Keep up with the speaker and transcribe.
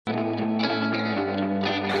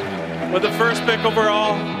With the first pick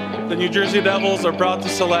overall, the New Jersey Devils are proud to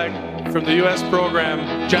select from the U.S.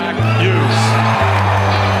 program, Jack Hughes.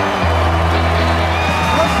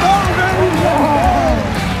 Let's go, baby!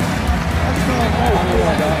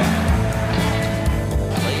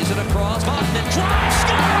 Lays it across, Vatanen drives,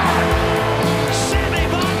 score! Sammy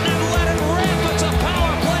Vatanen let it rip. It's a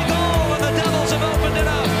power play goal, and the Devils have opened it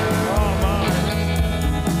up. Oh, my.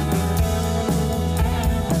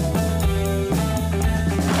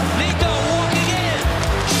 Nico walking in,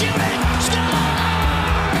 shooting, score!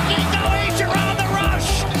 Nico Hischier on the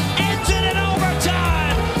rush, ends it in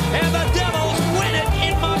overtime, and the Devils win it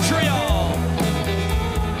in Montreal.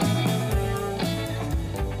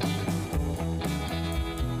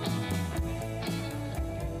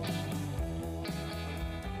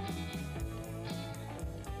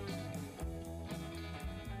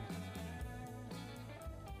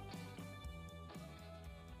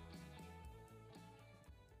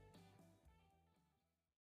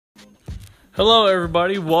 Hello,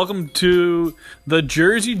 everybody. Welcome to the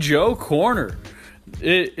Jersey Joe Corner.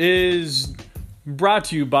 It is brought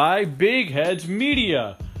to you by Big Heads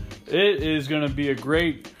Media. It is going to be a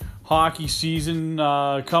great hockey season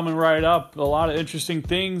coming right up. A lot of interesting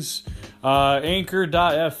things.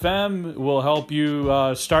 Anchor.fm will help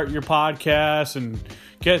you start your podcast and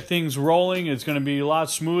get things rolling. It's going to be a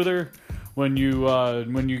lot smoother when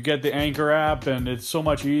you get the Anchor app, and it's so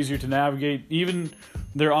much easier to navigate. Even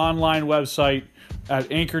their online website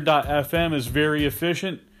at anchor.fm is very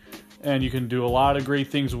efficient, and you can do a lot of great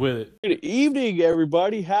things with it. Good evening,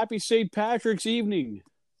 everybody. Happy St. Patrick's evening.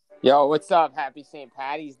 Yo, what's up? Happy St.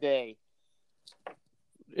 Patty's Day.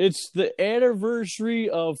 It's the anniversary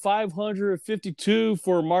of 552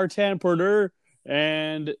 for Martin Brodeur,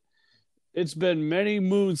 and it's been many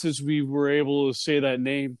moons since we were able to say that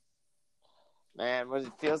name. Man, what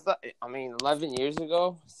it feels like, 11 years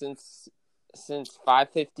ago since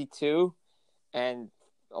 552, and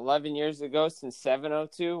 11 years ago since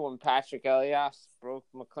 702 when Patrick Elias broke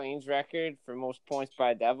McLean's record for most points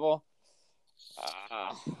by a Devil.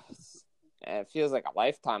 It feels like a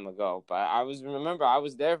lifetime ago, but I was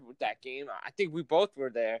there with that game. I think we both were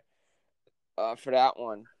there for that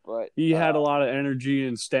one. But he had a lot of energy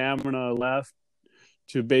and stamina left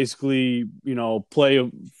to basically, play a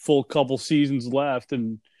full couple seasons left,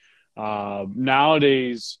 and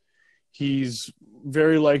nowadays he's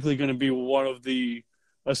very likely going to be one of the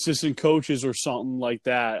assistant coaches or something like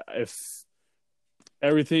that if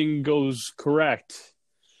everything goes correct.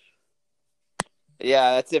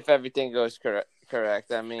 Yeah, that's if everything goes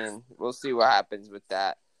correct. I mean, we'll see what happens with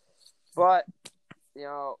that. But, I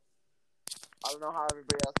don't know how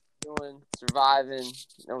everybody else is doing, surviving,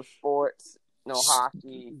 no sports, no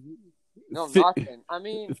hockey, no nothing. I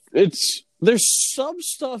mean, there's some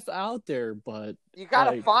stuff out there, but you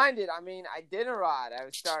gotta find it. I mean, I did a ride. I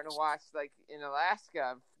was starting to watch in Alaska.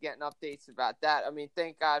 I'm getting updates about that. I mean,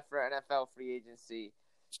 thank God for NFL free agency,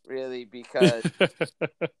 really, because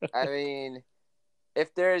I mean,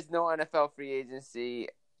 if there is no NFL free agency,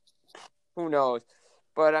 who knows?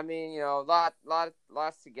 But I mean,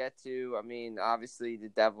 lots to get to. I mean, obviously the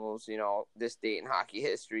Devils, this date in hockey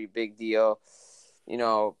history, big deal.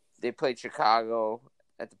 They played Chicago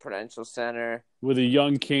at the Prudential Center with a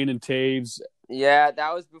young Kane and Taves. Yeah,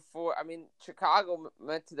 that was before. I mean, Chicago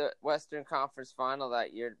went to the Western Conference Final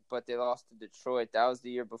that year, but they lost to Detroit. That was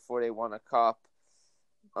the year before they won a cup.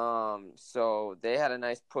 So they had a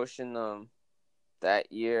nice push in them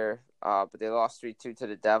that year, but they lost 3-2 to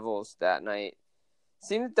the Devils that night.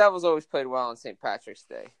 Seems the Devils always played well on St. Patrick's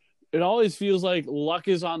Day. It always feels like luck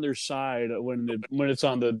is on their side when it's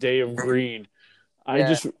on the day of green. I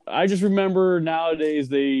just remember nowadays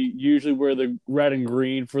they usually wear the red and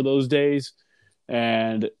green for those days,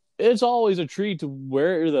 and it's always a treat to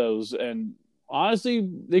wear those. And honestly,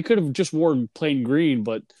 they could have just worn plain green,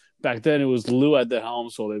 but back then it was Lou at the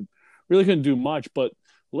helm, so they really couldn't do much. But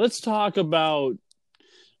let's talk about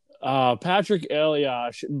Patrick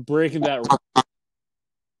Elias breaking that.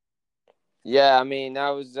 Yeah, I mean that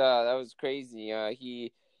was crazy.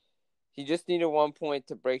 He just needed 1 point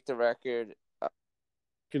to break the record.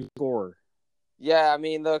 Can score. Yeah, I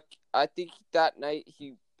mean, look, I think that night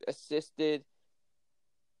he assisted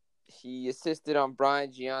on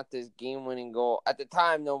Brian Gianta's game-winning goal. At the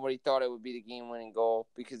time, nobody thought it would be the game-winning goal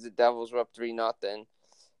because the Devils were up 3-0.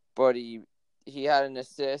 But he had an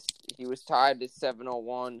assist. He was tied at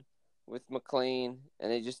 701 with McLean, and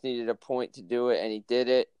they just needed a point to do it, and he did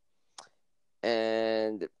it.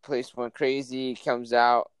 And the place went crazy. He comes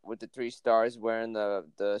out with the 3 stars wearing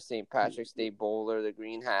the St. Patrick's Day bowler, the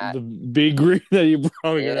green hat. The big green that you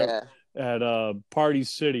brought at Party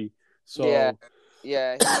City. So, yeah.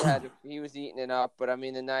 Yeah, he was eating it up, but I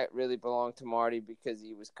mean the night really belonged to Marty because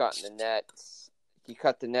he was cutting the nets. He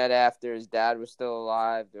cut the net after his dad was still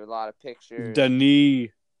alive. There were a lot of pictures. Denis.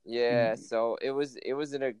 Yeah, so it was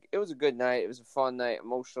a good night. It was a fun night,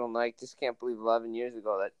 emotional night. Just can't believe 11 years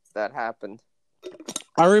ago that happened.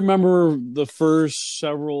 I remember the first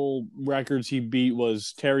several records he beat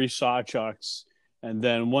was Terry Sawchuk's, and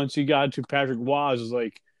then once he got to Patrick Waz, it was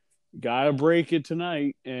like, gotta break it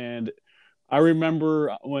tonight. And I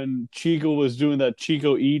remember when Chico was doing that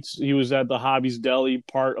Chico Eats, he was at the Hobby's Deli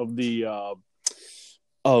part of the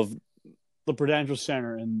Prudential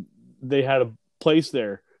Center, and they had a place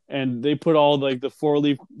there, and they put all like the four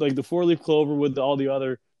leaf clover with all the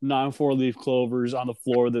other non 4-leaf clovers on the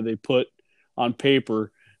floor that they put on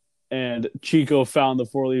paper, and Chico found the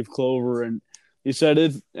 4-leaf clover, and he said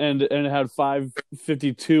it and it had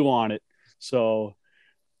 552 on it. So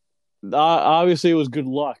obviously it was good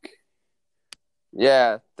luck.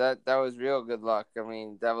 Yeah, that was real good luck. I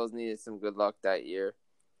mean, Devils needed some good luck that year.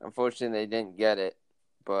 Unfortunately, they didn't get it.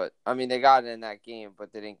 But I mean, they got it in that game,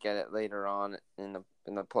 but they didn't get it later on in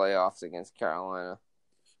the playoffs against Carolina.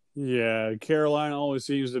 Yeah, Carolina always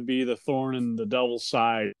seems to be the thorn in the Devils'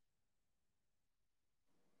 side.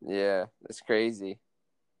 Yeah, it's crazy.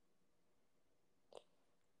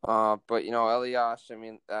 But Elias, I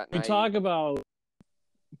mean, that night.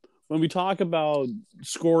 When we talk about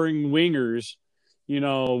scoring wingers, we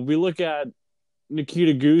look at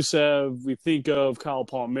Nikita Gusev, we think of Kyle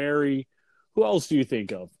Palmieri. Who else do you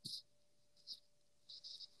think of?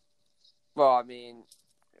 Well, I mean,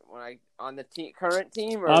 on the current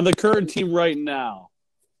team, or on the current team right now.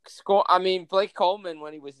 I mean, Blake Coleman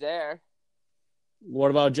when he was there.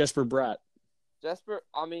 What about Jesper Bratt? Jesper,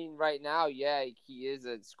 I mean, right now, yeah, he is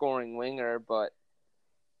a scoring winger, but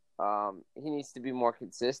he needs to be more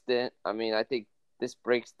consistent. I mean, I think this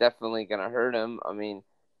break's definitely gonna hurt him. I mean,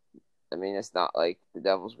 it's not like the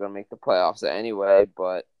Devils gonna make the playoffs anyway,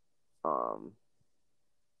 but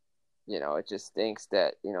it just stinks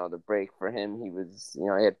that the break for him. He was, he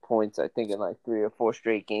had points I think in like 3 or 4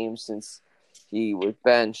 straight games since he was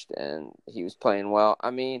benched, and he was playing well. I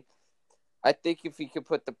mean, I think if he could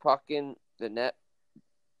put the puck in the net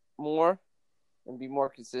more and be more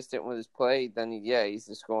consistent with his play, then he's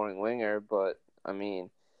the scoring winger. But I mean,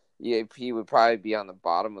 he would probably be on the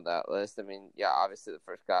bottom of that list. I mean, obviously the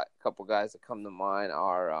first couple guys that come to mind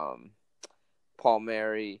are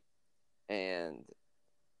Palmieri and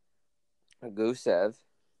Gusev.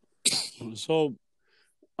 So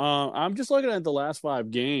I'm just looking at the last 5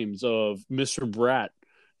 games of Mr. Bratt.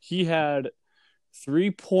 He had 3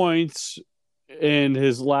 points in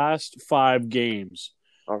his last 5 games.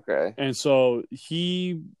 Okay. And so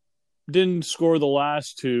he didn't score the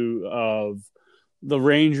last 2 of the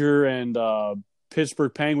Ranger and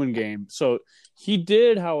Pittsburgh Penguin game. So he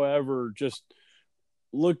did, however, just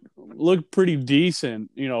look pretty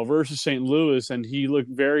decent, versus St. Louis, and he looked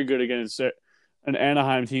very good against an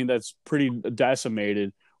Anaheim team that's pretty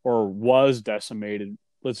decimated, or was decimated.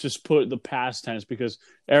 Let's just put the past tense because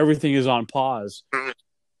everything is on pause.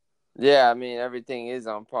 Yeah, I mean, everything is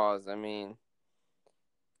on pause. I mean,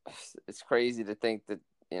 it's crazy to think that,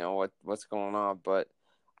 what's going on. But,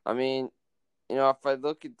 I mean, if I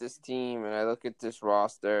look at this team and I look at this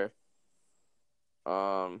roster,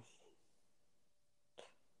 no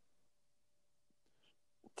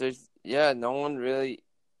one really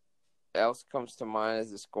else comes to mind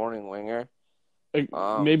as a scoring winger.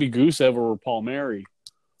 Maybe Gusev or Palmieri.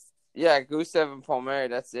 Yeah, Gusev and Palmieri,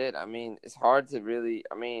 that's it. I mean, it's hard to really,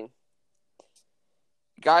 the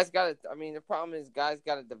problem is guys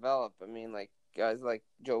got to develop. I mean, like, guys like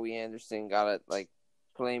Joey Anderson got to, like,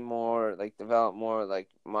 play more, like, develop more, like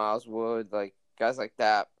Miles Wood, like, guys like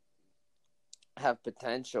that have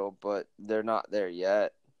potential, but they're not there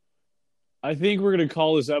yet. I think we're going to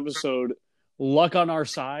call this episode Luck on Our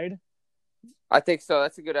Side. I think so.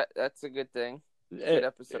 That's a good thing. Good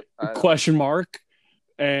episode. Question mark.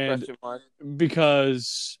 And question mark.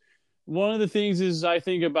 Because one of the things I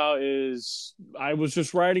think about is I was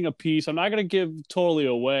just writing a piece. I'm not going to give totally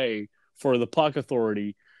away for the Puck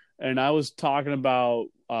Authority. And I was talking about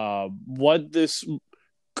what this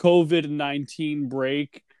COVID-19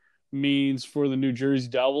 break means for the New Jersey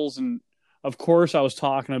Devils. And, of course, I was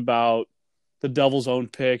talking about the Devils' own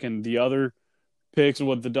pick and the other picks and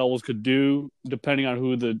what the Devils could do depending on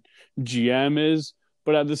who the GM is.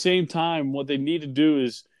 But at the same time, what they need to do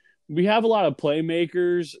is we have a lot of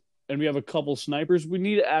playmakers and we have a couple snipers. We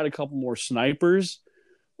need to add a couple more snipers.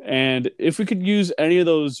 And if we could use any of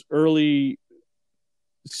those early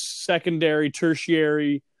secondary,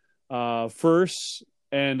 tertiary firsts,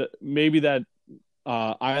 and maybe that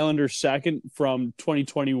Islanders second from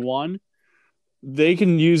 2021, they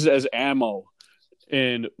can use it as ammo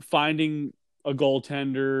in finding a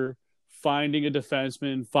goaltender, finding a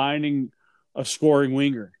defenseman, finding a scoring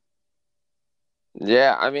winger.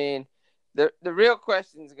 Yeah, I mean, the real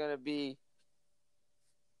question is going to be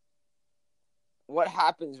what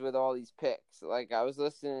happens with all these picks. Like, I was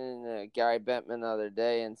listening to Gary Bettman the other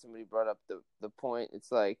day, and somebody brought up the point.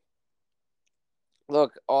 It's like,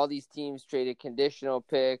 look, all these teams traded conditional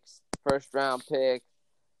picks, first-round picks.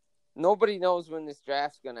 Nobody knows when this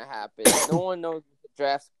draft's going to happen. No one knows what the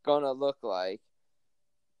draft's going to look like.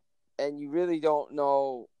 And you really don't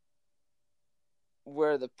know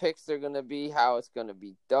where the picks are going to be, how it's going to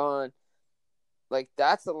be done. Like,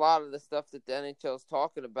 that's a lot of the stuff that the NHL is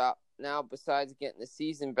talking about now, besides getting the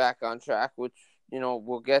season back on track, which,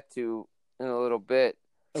 we'll get to in a little bit.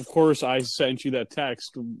 Of course, I sent you that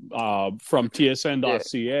text from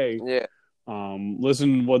tsn.ca. Yeah.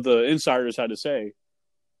 Listen what the insiders had to say.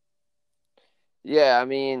 Yeah, I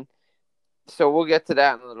mean, so we'll get to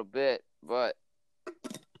that in a little bit, but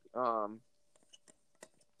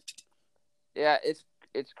yeah,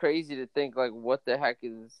 it's crazy to think like what the heck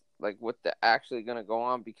is like what the actually going to go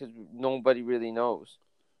on, because nobody really knows.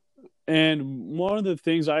 And one of the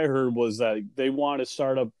things I heard was that they want to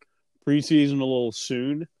start up preseason a little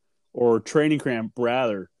soon, or training camp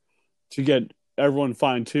rather, to get everyone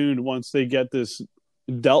fine-tuned once they get this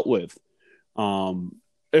dealt with.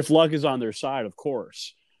 If luck is on their side, of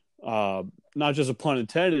course. Not just a pun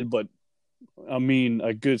intended, but, I mean,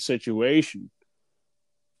 a good situation.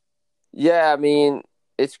 Yeah, I mean,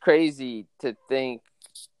 it's crazy to think,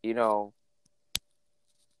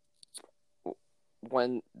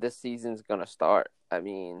 when the season's going to start. I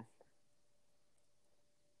mean,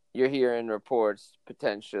 you're hearing reports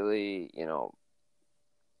potentially,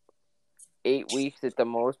 8 weeks at the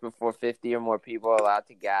most before 50 or more people are allowed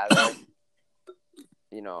to gather.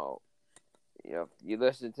 You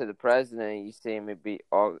listen to the president, you see him it'd be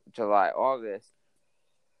July, August.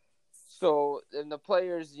 So, and the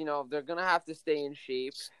players, they're going to have to stay in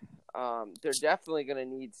shape. They're definitely going to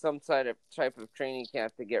need some type of training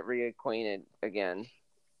camp to get reacquainted again,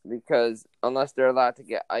 because unless they're allowed to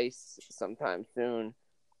get ice sometime soon,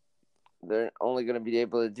 they're only going to be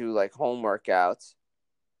able to do like home workouts,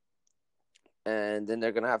 and then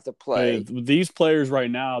they're going to have to play. These players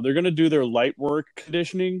right now, they're going to do their light work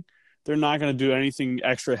conditioning. They're not going to do anything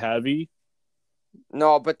extra heavy.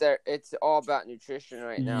 No, but it's all about nutrition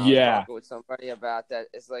right now. Yeah. I was talking with somebody about that.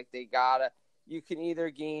 It's like you can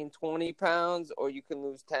either gain 20 pounds or you can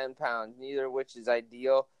lose 10 pounds, neither of which is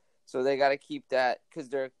ideal. So they got to keep that, because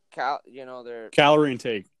their calorie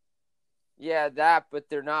intake. Yeah, that, but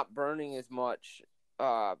they're not burning as much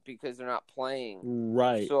because they're not playing.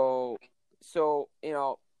 Right. So it's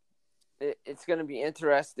going to be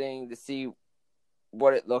interesting to see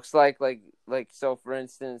what it looks like. Like so, for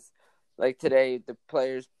instance, like today, the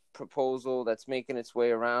players' proposal that's making its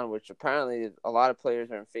way around, which apparently a lot of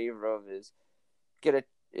players are in favor of, is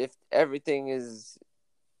if everything is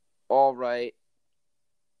all right,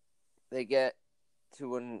 they get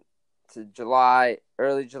to July,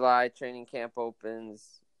 early July, training camp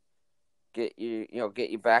opens, get you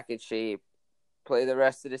back in shape, play the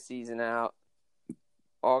rest of the season out.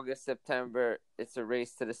 August, September, it's a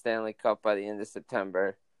race to the Stanley Cup by the end of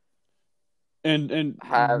September. And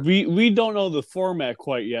we don't know the format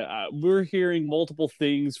quite yet. We're hearing multiple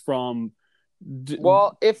things from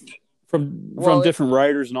different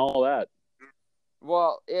writers and all that.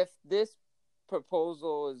 Well, if this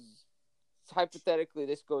proposal is hypothetically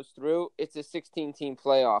this goes through, it's a 16-team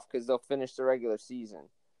playoff because they'll finish the regular season.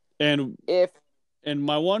 And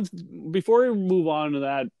before we move on to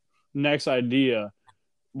that next idea,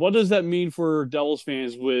 what does that mean for Devils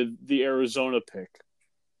fans with the Arizona pick?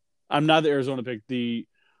 I'm not the Arizona pick, the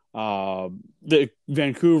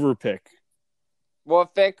Vancouver pick. Well, if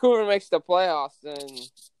Vancouver makes the playoffs, then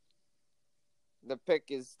the pick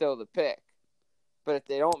is still the pick. But if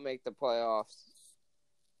they don't make the playoffs,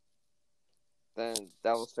 then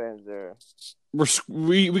Devils fans are...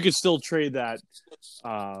 We could still trade that.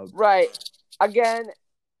 Right. Again,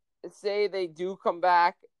 say they do come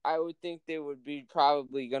back, I would think they would be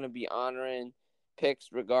probably going to be honoring picks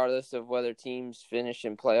regardless of whether teams finish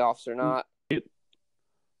in playoffs or not.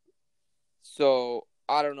 So,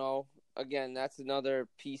 I don't know. Again, that's another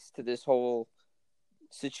piece to this whole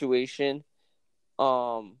situation.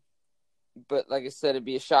 But like I said, it'd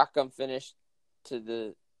be a shotgun finish to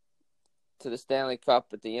the Stanley Cup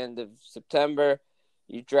at the end of September.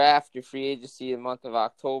 You draft your free agency in the month of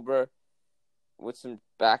October with some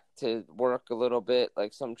back to work a little bit,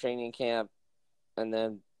 like some training camp, and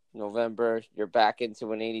then November, you're back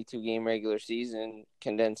into an 82 game regular season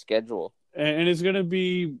condensed schedule. And it's going to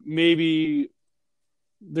be maybe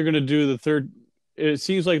they're going to do the third. It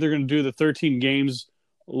seems like they're going to do the 13 games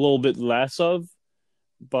a little bit less of,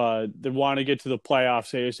 but they want to get to the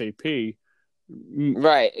playoffs ASAP.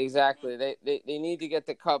 Right, exactly. They need to get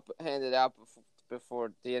the cup handed out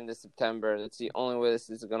before the end of September. That's the only way this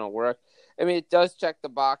is going to work. I mean, it does check the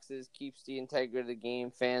boxes, keeps the integrity of the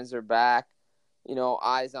game, fans are back,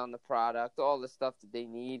 eyes on the product, all the stuff that they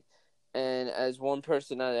need. And as one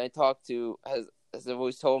person that I talked to has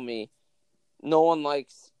always told me, no one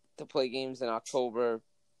likes to play games in October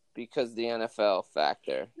because of the NFL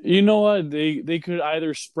factor. You know what? They could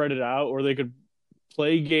either spread it out or they could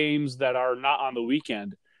play games that are not on the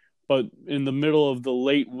weekend, but in the middle of the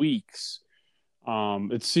late weeks.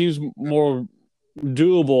 It seems more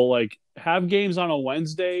doable. Like have games on a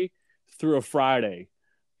Wednesday through a Friday,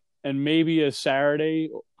 and maybe a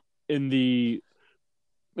Saturday in the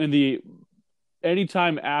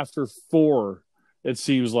anytime after 4. It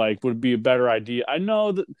seems like would be a better idea. I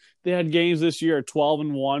know that they had games this year at 12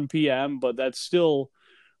 and 1 p.m., but that's still,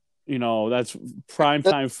 that's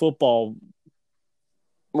primetime football.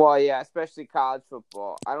 Well, yeah, especially college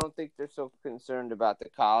football. I don't think they're so concerned about the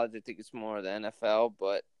college. I think it's more the NFL.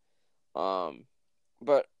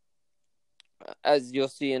 But as you'll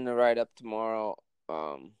see in the write-up tomorrow,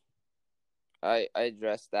 I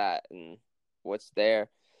address that and what's there.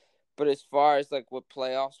 But as far as like what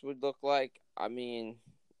playoffs would look like, I mean,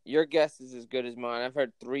 your guess is as good as mine. I've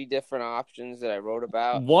heard 3 different options that I wrote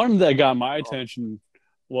about. One that got my attention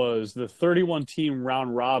was the 31-team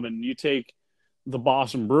round robin. You take the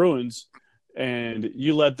Boston Bruins and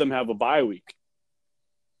you let them have a bye week.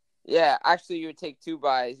 Yeah, actually, you would take 2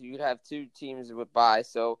 byes. You'd have 2 teams with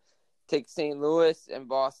byes. So take St. Louis and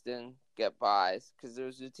Boston get byes because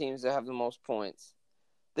those are the teams that have the most points.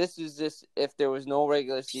 This is just if there was no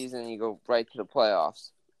regular season, you go right to the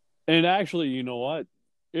playoffs. And actually, you know what?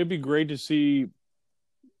 It'd be great to see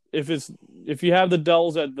if you have the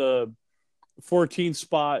Devils at the 14th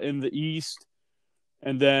spot in the East,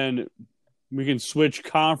 and then we can switch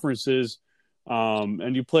conferences,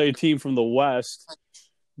 and you play a team from the West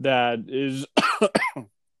that is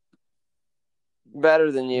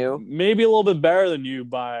better than you, maybe a little bit better than you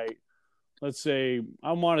by, let's say,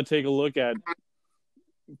 I want to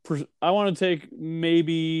take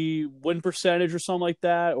maybe win percentage or something like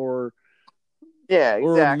that, or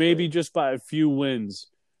maybe just by a few wins.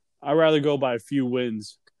 I'd rather go by a few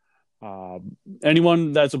wins.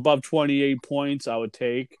 Anyone that's above 28 points, I would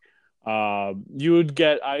take. You would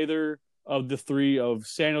get either of the 3 of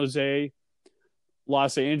San Jose,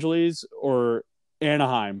 Los Angeles, or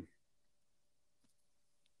Anaheim.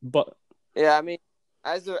 But yeah, I mean,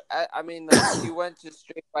 if you went just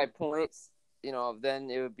straight by points, then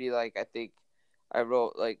it would be like I think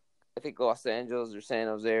Los Angeles or San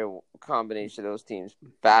Jose, or a combination of those teams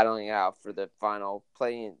battling out for the final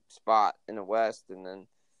play-in spot in the West, and then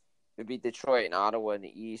it'd be Detroit and Ottawa in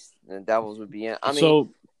the East, and the Devils would be in. I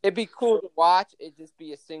mean, it'd be cool to watch. It'd just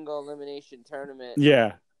be a single elimination tournament.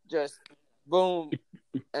 Yeah. Just boom,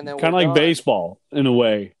 and then kind of like baseball in a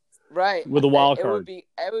way, right? With a wild card. It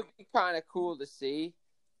would be kind of cool to see,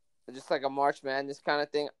 just like a March Madness kind of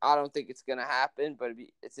thing. I don't think it's gonna happen, but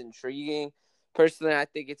it's intriguing. Personally, I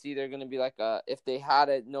think it's either gonna be like if they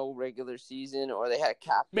had no regular season or they had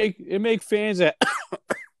cap. It'd make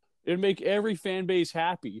every fan base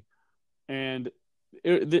happy, and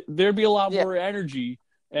there'd be a lot more energy,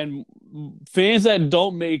 and fans that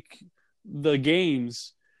don't make the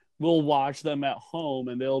games will watch them at home,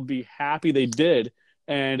 and they'll be happy they did,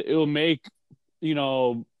 and it will make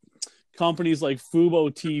companies like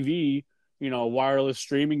Fubo TV, wireless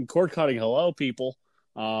streaming, cord cutting. Hello, people.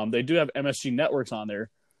 They do have MSG networks on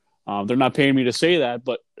there. They're not paying me to say that,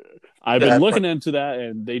 but I've been looking into that,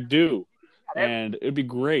 and they do. And it'd be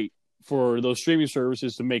great for those streaming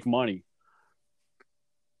services to make money.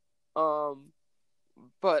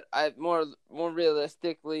 But more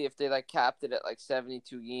realistically, if they capped it at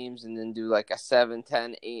 72 games and then do a 7,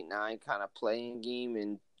 10, 8, 9 kind of playing game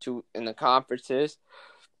in the conferences,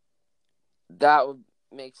 that would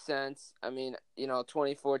make sense. I mean,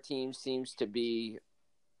 24 teams seems to be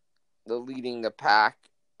leading the pack.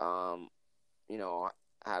 Having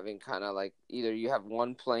kind of either you have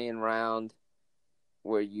one playing round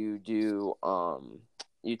where you do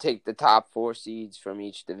you take the top 4 seeds from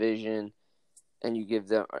each division and you give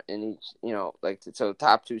them in each so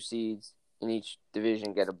top 2 seeds in each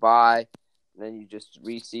division get a bye, and then you just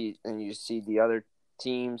reseed and you seed the other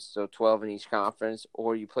teams, so 12 in each conference,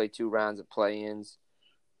 or you play 2 rounds of play-ins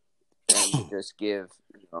and you just give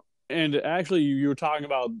And actually, you were talking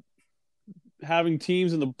about having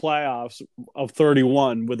teams in the playoffs of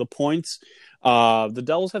 31 with the points. The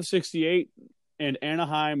Devils have 68, and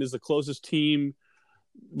Anaheim is the closest team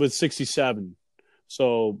with 67.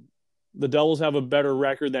 So the Devils have a better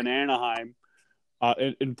record than Anaheim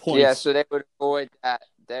in points. Yeah, so they would avoid that.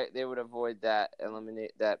 They would avoid that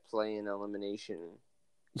play-in elimination.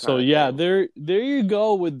 So yeah, there you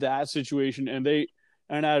go with that situation, and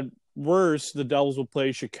at worst the Devils will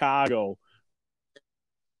play Chicago.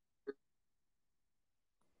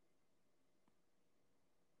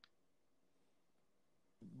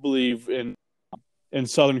 Believe in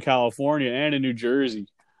Southern California and in New Jersey,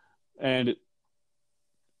 and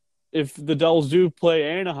if the Devils do play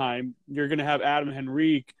Anaheim, you're going to have Adam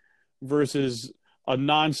Henrique versus a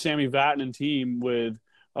non-Sammy Vatanen team with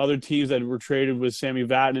other teams that were traded with Sammy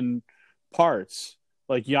Vatanen parts,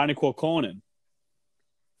 like Yanni Kuokkonen.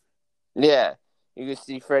 Yeah, you could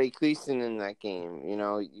see Freddie Kleeson in that game,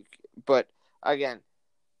 but again,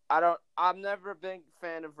 I'm never a big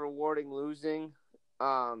fan of rewarding losing,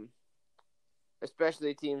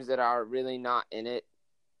 especially teams that are really not in it,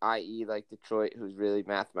 i.e. like Detroit, who's really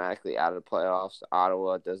mathematically out of the playoffs.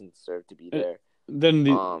 Ottawa doesn't deserve to be there.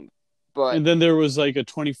 And then there was like a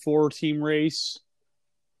 24-team race.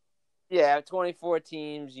 Yeah, 24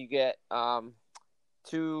 teams. You get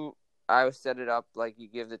two. I would set it up like you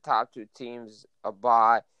give the top two teams a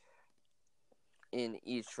bye in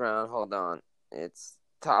each round. Hold on. It's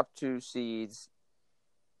top two seeds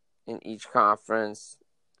in each conference.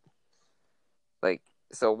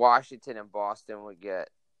 So Washington and Boston would get,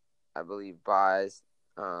 I believe, byes.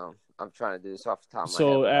 I'm trying to do this off the top of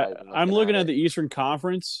my head. So I'm looking at the Eastern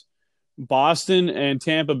Conference. Boston and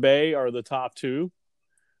Tampa Bay are the top two.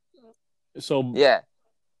 So yeah.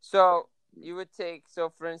 So you would take,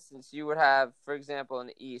 for instance, you would have, for example, in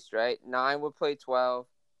the East, right? 9 would play 12,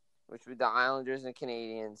 which would be the Islanders and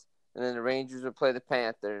Canadiens. And then the Rangers would play the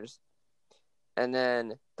Panthers. And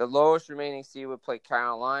then the lowest remaining seed would play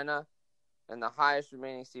Carolina. And the highest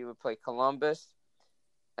remaining seed would play Columbus.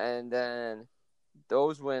 And then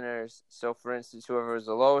those winners, so for instance, whoever is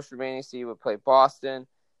the lowest remaining seed would play Boston.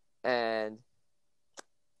 And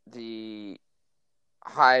the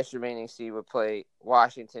highest remaining seed would play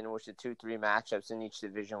Washington, which the 2-3 matchups in each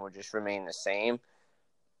division would just remain the same.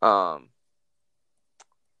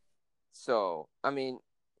 So, I mean,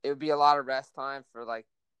 it would be a lot of rest time for, like,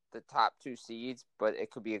 the top two seeds, but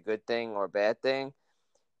it could be a good thing or a bad thing.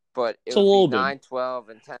 But it would be 9-12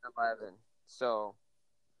 and 10-11. So.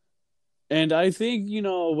 And I think,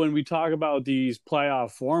 when we talk about these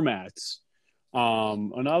playoff formats,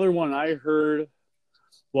 another one I heard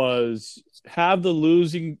was have the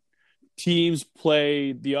losing teams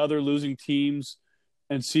play the other losing teams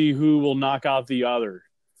and see who will knock out the other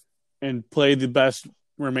and play the best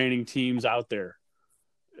remaining teams out there.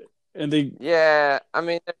 And yeah, I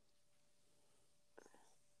mean,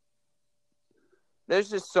 there's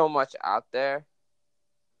just so much out there,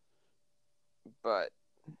 but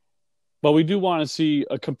we do want to see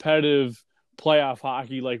a competitive playoff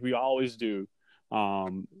hockey like we always do.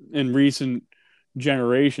 In recent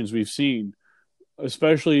generations we've seen,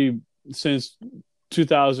 especially since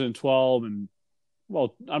 2012, and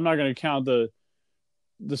I'm not going to count the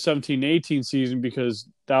 17-18 season because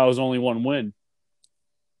that was only one win.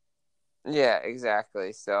 Yeah,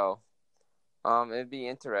 exactly. So it'd be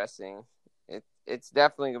interesting. It's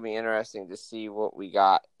definitely going to be interesting to see what we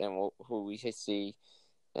got and who we should see,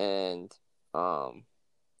 and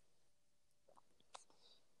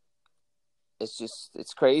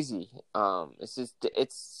it's crazy. It's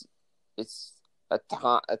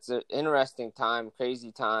an interesting time,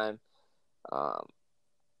 crazy time.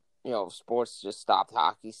 Sports just stopped.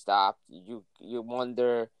 Hockey stopped. You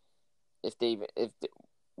wonder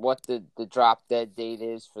what the drop dead date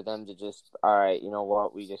is for them to just, all right, you know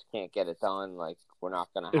what, we just can't get it done. Like, we're not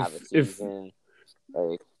gonna have a season.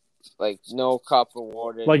 Like no cup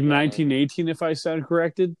awarded. Like 1918, if I said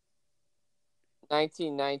corrected.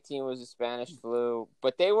 1919 was the Spanish flu,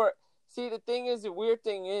 but they were. See, the weird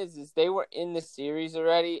thing is they were in the series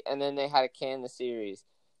already, and then they had to can the series.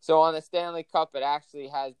 So on the Stanley Cup, it actually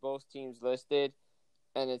has both teams listed,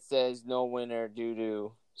 and it says no winner due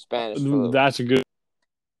to Spanish flu. That's a good.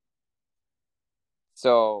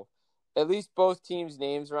 So at least both teams'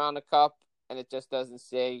 names are on the cup, and it just doesn't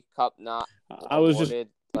say cup not awarded. I was just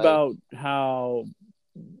about how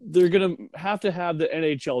they're gonna have to have the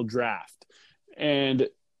NHL draft, and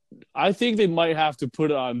I think they might have to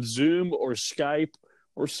put it on Zoom or Skype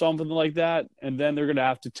or something like that, and then they're going to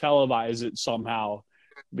have to televise it somehow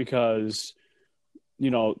because,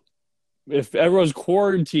 if everyone's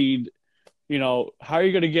quarantined, how are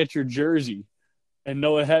you going to get your jersey and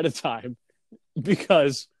know ahead of time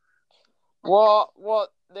because Well,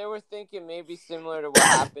 they were thinking maybe similar to what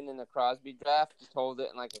happened in the Crosby draft. Just hold it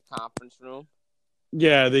in like a conference room.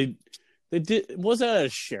 yeah, they did. Was that a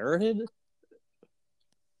Sheridan?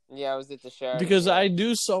 Yeah, it was at the Sheraton. Because yeah. I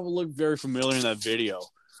do look very familiar in that video.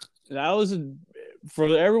 That was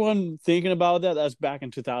for everyone thinking about that. That's back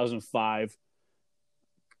in 2005.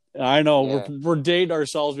 I know Yeah. we're dating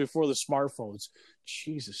ourselves before the smartphones.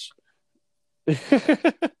 Jesus.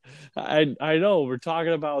 I know we're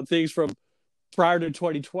talking about things from prior to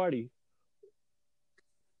 2020.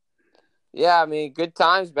 Yeah, I mean, good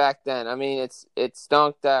times back then. I mean, it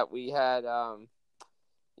stunk that we had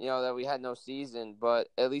that we had no season, but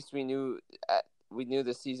at least we knew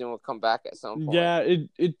the season would come back at some point. Yeah,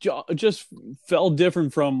 it just felt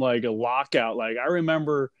different from like a lockout. Like I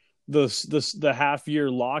remember the half year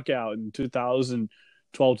lockout in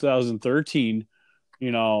 2012 2013.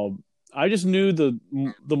 You know, I just knew the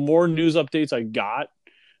more news updates I got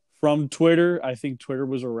from Twitter. I think Twitter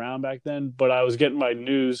was around back then, but I was getting my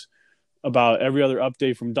news about every other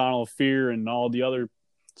update from Donald Fear and all the other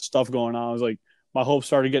stuff going on. I was like, my hopes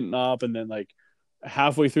started getting up, and then like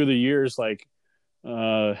halfway through the years, like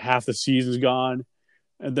half the season's gone,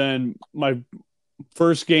 and then my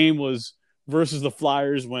first game was versus the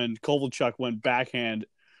Flyers when Kovalchuk went backhand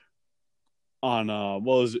on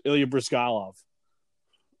what was it, Ilya Bryzgalov.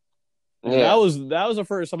 And Yeah. that was the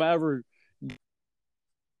first time I ever.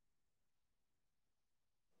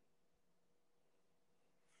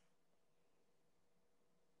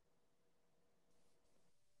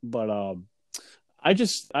 But I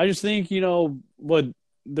just think what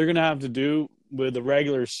they're gonna have to do with the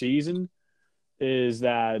regular season is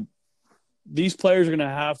that these players are gonna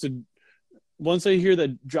have to, once they hear the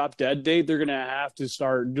drop dead date, they're gonna have to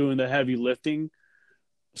start doing the heavy lifting.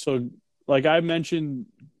 So, like I mentioned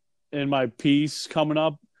in my piece coming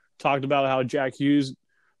up, talked about how Jack Hughes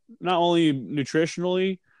not only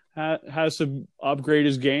nutritionally has to upgrade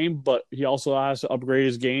his game, but he also has to upgrade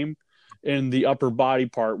his game in the upper body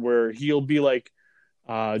part, where he'll be like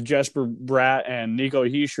Jesper Bratt and Nico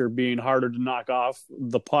Hischier being harder to knock off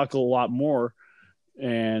the puck a lot more,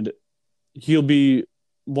 and he'll be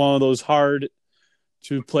one of those hard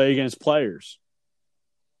to play against players.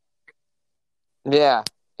 Yeah,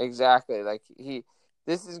 exactly. Like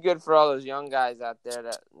this is good for all those young guys out there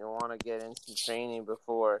that want to get in some training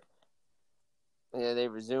before they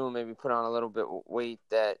resume. Maybe put on a little bit of weight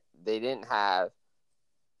that they didn't have,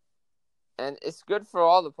 and it's good for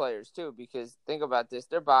all the players too. Because think about this: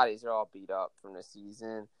 their bodies are all beat up from the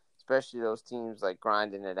season, especially those teams like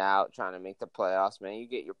grinding it out, trying to make the playoffs. Man, you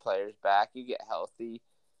get your players back, you get healthy.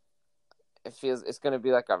 It feels it's going to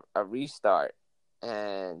be like a restart,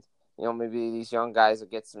 and maybe these young guys will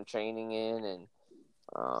get some training in and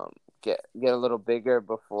get a little bigger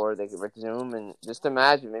before they can resume. And just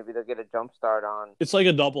imagine, maybe they'll get a jump start on. It's like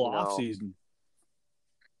a double off season.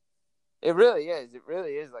 It really is. It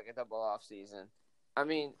really is like a double off season. I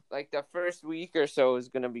mean, like the first week or so is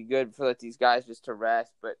going to be good for these guys just to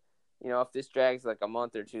rest. But if this drags like a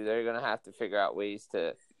month or two, they're going to have to figure out ways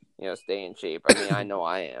to stay in shape. I mean, I know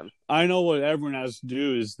I am. I know what everyone has to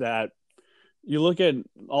do is that you look at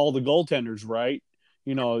all the goaltenders, right?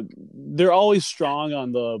 They're always strong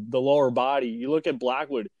on the lower body. You look at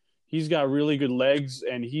Blackwood, he's got really good legs,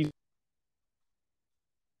 and he's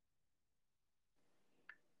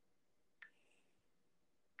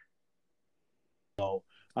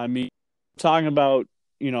I mean, talking about,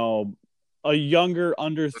 a younger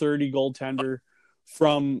under 30 goaltender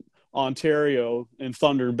from Ontario and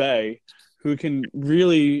Thunder Bay who can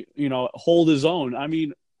really, hold his own. I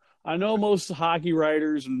mean, I know most hockey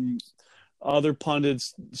writers and other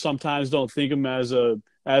pundits sometimes don't think him as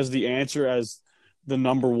the answer, as the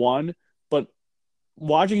number one, but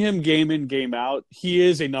watching him game in, game out, he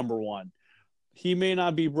is a number one. He may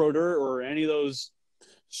not be Brodeur or any of those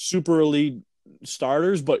super elite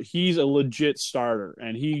starters, but he's a legit starter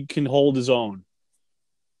and he can hold his own.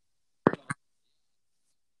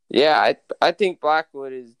 Yeah, I think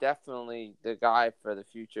Blackwood is definitely the guy for the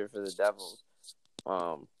future for the Devils.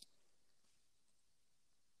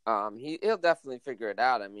 He'll definitely figure it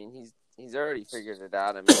out. I mean, he's already figured it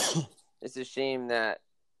out. I mean, it's a shame that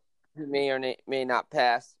he may or may not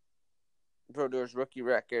pass Brodeur's rookie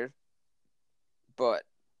record, but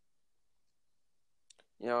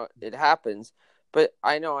it happens. But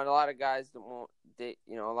I know, and a lot of guys that won't. A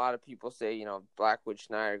lot of people say, Blackwood,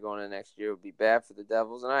 Schneider going into next year would be bad for the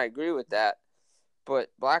Devils, and I agree with that.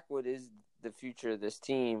 But Blackwood is the future of this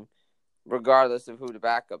team, regardless of who the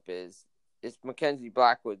backup is. It's Mackenzie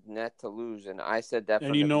Blackwood net to lose, and I said that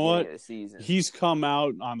from the beginning of the season. He's come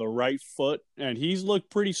out on the right foot, and he's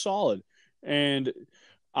looked pretty solid. And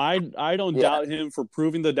I don't Yeah. doubt him for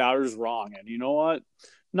proving the doubters wrong. And you know what?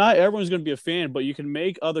 Not everyone's going to be a fan, but you can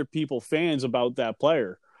make other people fans about that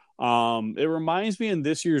player. It reminds me in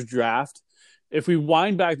this year's draft, if we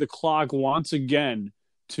wind back the clock once again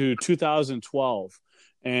to 2012,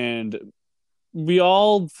 and we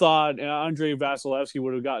all thought Andrei Vasilevsky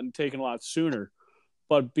would have gotten taken a lot sooner,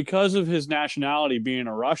 but because of his nationality being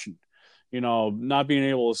a Russian, not being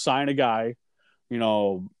able to sign a guy,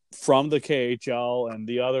 from the KHL and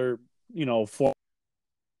the other, for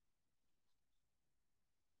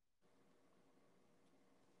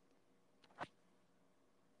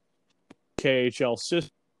KHL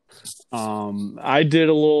system. I did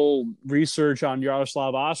a little research on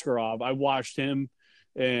Yaroslav Askarov. I watched him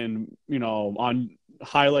on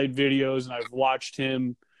highlight videos, and I've watched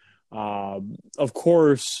him, of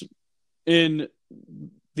course, in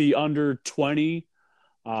the under 20.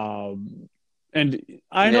 And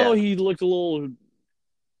I know he looked a little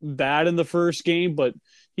bad in the first game, but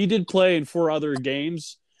he did play in 4 other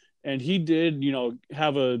games, and he did,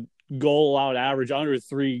 have a goal allowed average under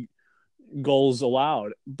 3 goals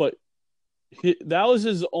allowed. But that was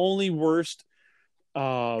his only worst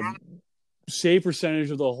save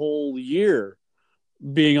percentage of the whole year,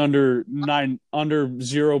 being under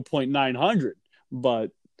 0.900.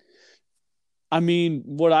 But I mean,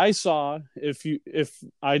 what I saw, if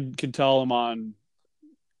I could tell him on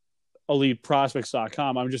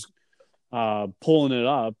EliteProspects.com, I'm just pulling it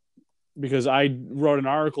up because I wrote an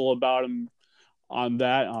article about him on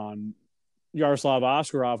Yaroslav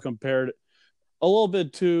Askarov, compared a little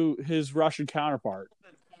bit to his Russian counterpart.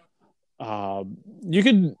 You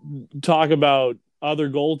could talk about other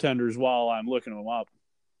goaltenders while I'm looking them up.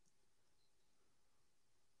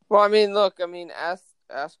 Well, I mean, look,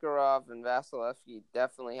 Askarov and Vasilevsky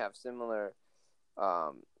definitely have similar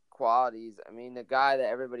qualities. I mean, the guy that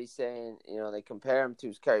everybody's saying, they compare him to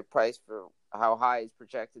is Carey Price for how high he's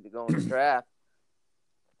projected to go in the draft.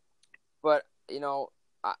 But,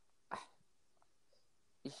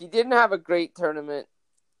 he didn't have a great tournament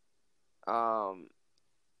for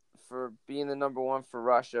being the number 1 for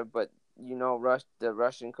Russia, but the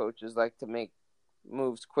Russian coaches like to make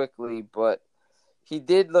moves quickly. But he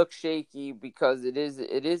did look shaky because it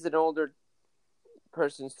is an older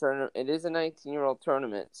person's tournament. It is a 19-year-old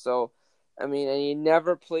tournament. So, and he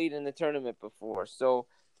never played in the tournament before. So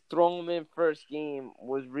throwing him in first game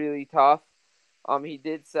was really tough. He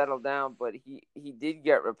did settle down, but he did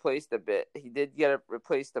get replaced a bit. He did get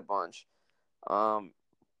replaced a bunch.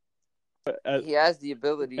 He has the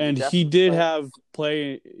ability, and he did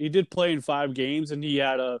play in 5 games, and he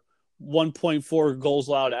had a 1.4 goals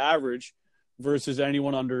allowed average versus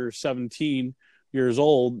anyone under 17 years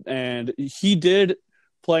old. And he did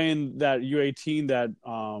play in that U18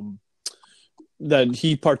 that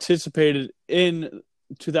he participated in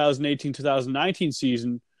 2018-2019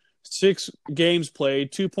 season. 6 games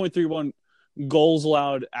played, 2.31 goals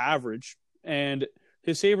allowed average, and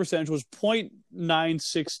his save percentage was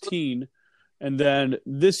 .916. And then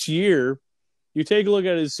this year, you take a look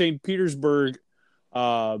at his St. Petersburg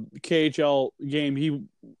KHL game. He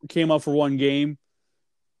came up for 1 game,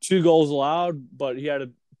 2 goals allowed, but he had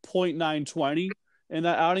a .920 in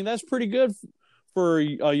that outing. That's pretty good for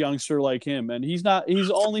a youngster like him. And he's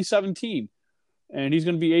only 17, and he's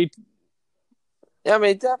going to be 8.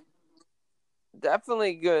 Yeah,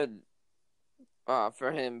 definitely good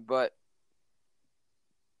for him, but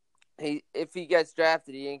if he gets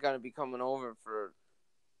drafted, he ain't going to be coming over for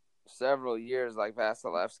several years like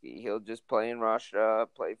Vasilevsky. He'll just play in Russia,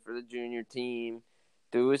 play for the junior team,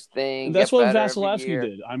 do his thing. That's what Vasilevsky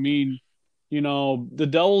did. I mean, the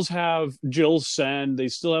Devils have Jill Sen. They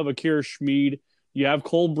still have Akira Schmid. You have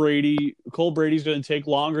Cole Brady. Cole Brady's going to take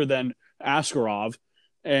longer than Askarov.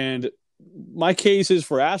 And my case is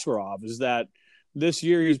for Askarov is that this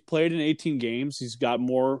year he's played in 18 games. He's got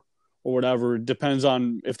more or whatever. It depends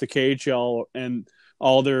on if the KHL and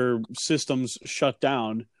all their systems shut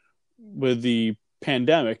down with the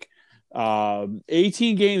pandemic. 18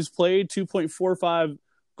 games played, 2.45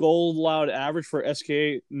 goal allowed average for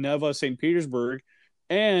SKA Neva St. Petersburg,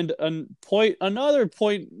 and another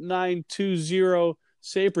 .920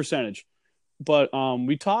 save percentage. But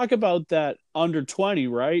we talk about that under 20,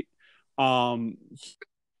 right?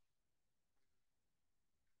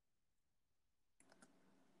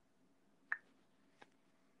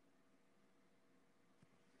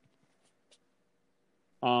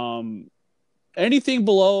 Anything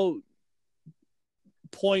below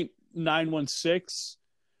 .916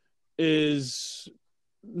 is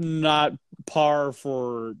not par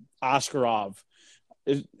for Askarov.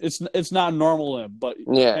 It's not normal, but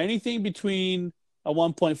anything between a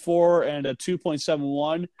 1.4, and a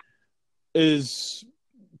 2.71 is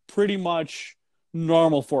pretty much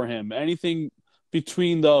normal for him. Anything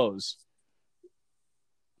between those.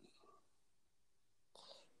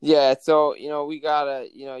 Yeah, so we gotta,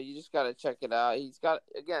 you just gotta check it out. He's got,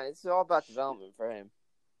 again, it's all about development for him,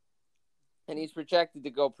 and he's projected to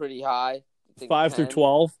go pretty high. I think 5 through 10,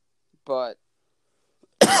 12. but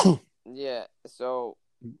yeah, so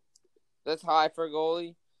that's high for a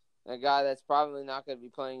goalie, a guy that's probably not going to be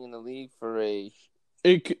playing in the league for a.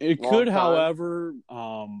 It long could, time. however,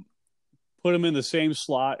 put him in the same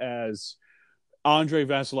slot as Andrei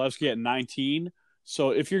Vasilevsky at 19. So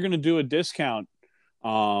if you're going to do a discount,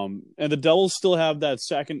 and the Devils still have that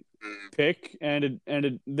second pick, and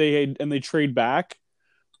they trade back,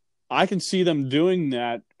 I can see them doing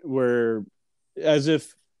that, where as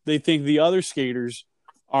if they think the other skaters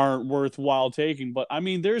aren't worthwhile taking. But I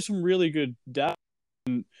mean, there's some really good depth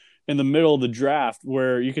in the middle of the draft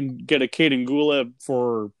where you can get a Caden Gula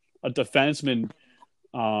for a defenseman.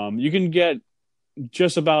 You can get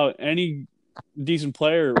just about any decent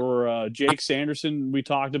player, or Jake Sanderson we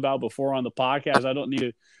talked about before on the podcast. I don't need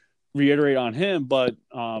to reiterate on him, but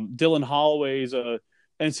Dylan Holloway is a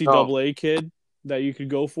NCAA kid that you could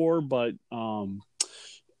go for. But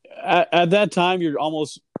at that time, you're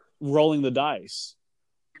almost rolling the dice.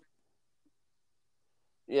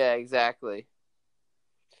 Yeah, exactly.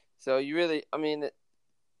 So you really, I mean,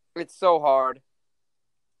 it's so hard,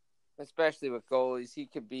 especially with goalies. He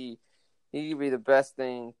could be the best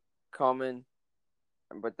thing coming,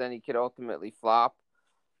 but then he could ultimately flop.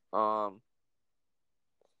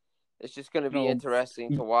 It's just going to be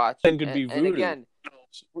interesting to watch. And again,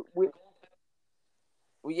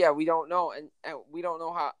 we don't know, and we don't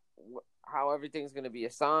know how everything's going to be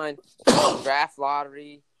assigned. Draft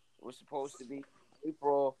lottery was supposed to be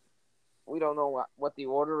April. We don't know what the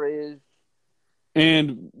order is,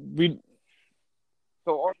 and we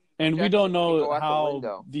don't know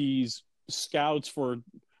how these scouts for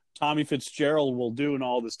Tommy Fitzgerald will do in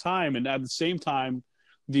all this time. And at the same time,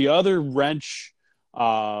 the other wrench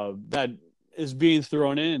that is being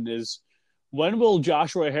thrown in is, when will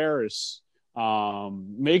Joshua Harris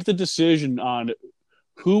make the decision on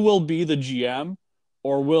who will be the GM,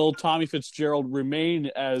 or will Tommy Fitzgerald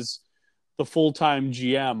remain as the full-time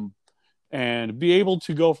GM and be able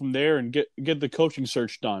to go from there and get the coaching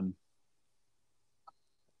search done?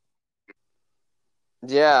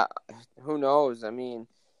 Yeah, who knows? I mean,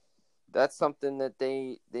 that's something that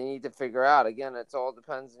they need to figure out. Again, it's all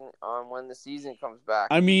depends on when the season comes back.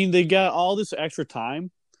 I mean, they got all this extra time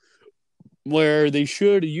where they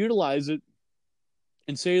should utilize it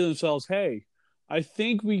and say to themselves, hey, I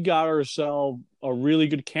think we got ourselves a really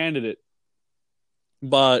good candidate.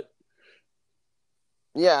 But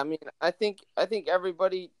yeah, I mean, I think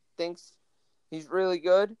everybody thinks he's really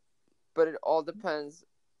good, but it all depends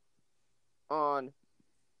on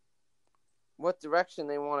what direction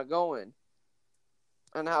they want to go in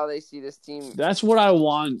and how they see this team. That's what I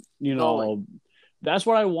want, going. That's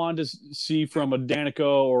what I want to see from a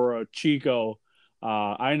Danico or a Chico.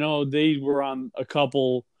 I know they were on a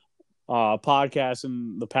couple podcasts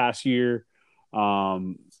in the past year.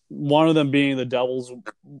 One of them being the Devils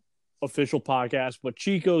official podcast, but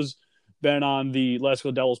Chico's been on the Let's Go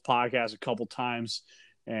Devils podcast a couple times,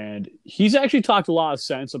 and he's actually talked a lot of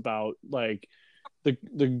sense about like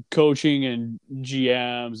the coaching and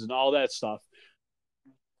GMs and all that stuff.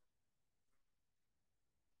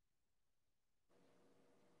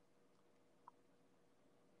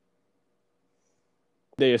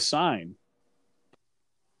 They assign.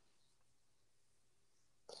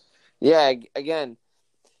 Yeah, again,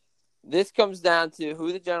 this comes down to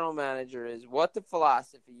who the general manager is, what the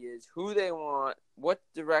philosophy is, who they want, what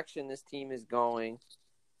direction this team is going.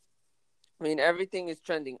 I mean, everything is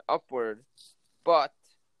trending upward, but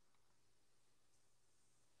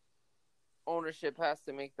ownership has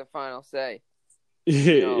to make the final say.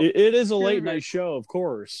 It is a late night show, of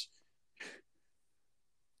course.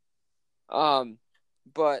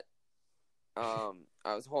 But I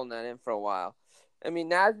was holding that in for a while. I mean,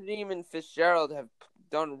 Nazem and Fitzgerald have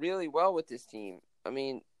done really well with this team. I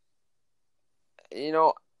mean,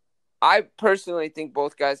 I personally think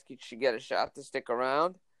both guys should get a shot to stick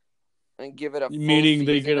around and give it a full meaning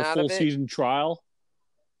they season get a full season trial.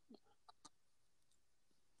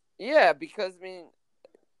 Yeah, because I mean,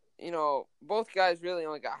 both guys really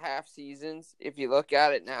only got half seasons if you look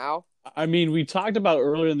at it now. I mean, we talked about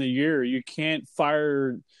earlier in the year, you can't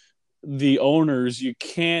fire the owners. You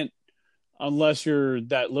can't, unless you're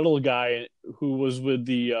that little guy who was with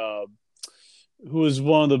who was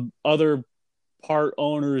one of the other part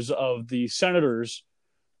owners of the Senators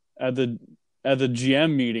at the at the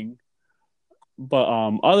GM meeting. But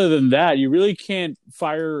other than that, you really can't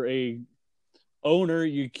fire a owner.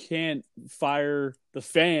 You can't fire the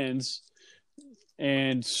fans,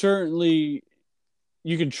 and certainly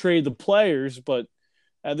you can trade the players. But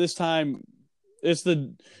at this time, it's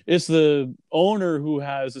the owner who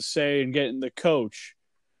has a say in getting the coach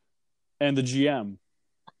and the GM.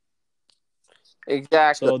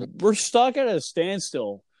 Exactly. So we're stuck at a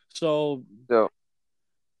standstill. So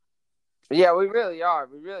yeah, we really are.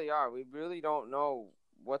 We really are. We really don't know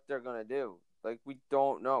what they're gonna do. Like, we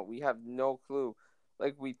don't know. We have no clue.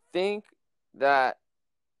 Like, we think that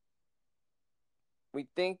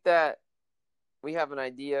we have an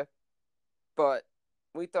idea, but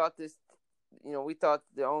we thought we thought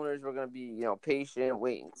the owners were gonna be, patient,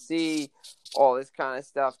 wait and see, all this kind of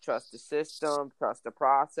stuff, trust the system, trust the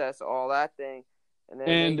process, all that thing. And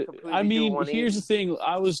then they completely here's the thing.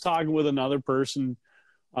 I was talking with another person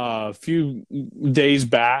a few days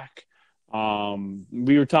back.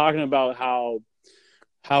 We were talking about how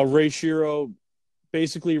Ray Shero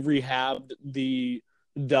basically rehabbed the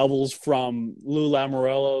Devils from Lou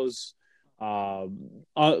Lamoriello's,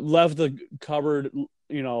 left the cupboard,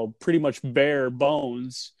 pretty much bare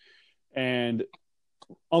bones, and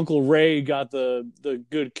Uncle Ray got the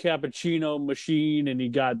good cappuccino machine, and he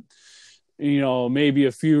got maybe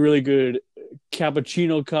a few really good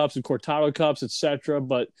cappuccino cups and cortado cups, etc.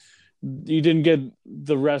 But you didn't get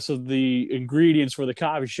the rest of the ingredients for the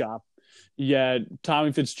coffee shop. Yet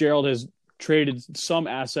Tommy Fitzgerald has traded some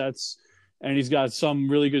assets, and he's got some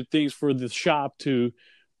really good things for the shop to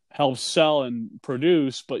help sell and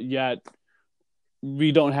produce. But yet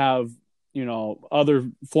we don't have other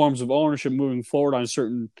forms of ownership moving forward on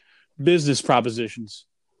certain business propositions.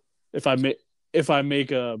 If I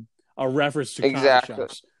make a reference to coffee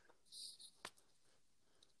shops.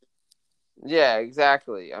 Yeah,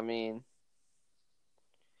 exactly. I mean,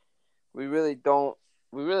 we really don't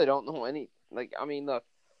know any. Like, I mean, look,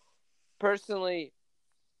 personally,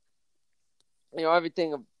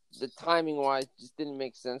 everything of the timing wise just didn't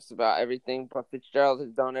make sense about everything. But Fitzgerald has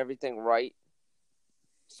done everything right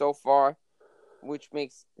so far, which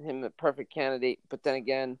makes him a perfect candidate. But then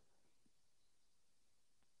again,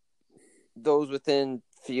 those within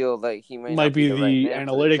feel like he might be the the right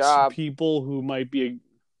analytics people who might be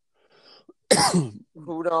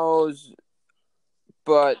who knows,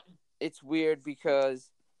 but it's weird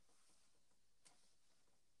because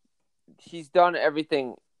he's done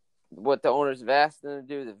everything what the owners have asked him to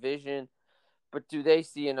do, the vision, but do they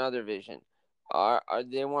see another vision? Are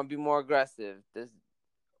they want to be more aggressive?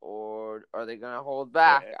 Or are they going to hold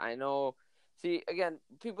back? I know. See, again,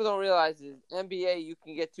 people don't realize is NBA, you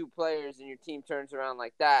can get two players and your team turns around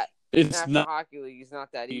like that. It's National not Hockey League is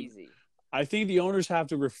not that easy. I think the owners have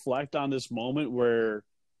to reflect on this moment where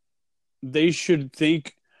they should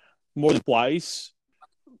think more than twice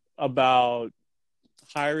about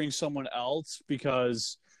hiring someone else,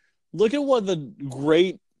 because look at what the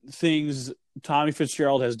great things Tommy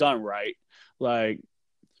Fitzgerald has done, right? Like,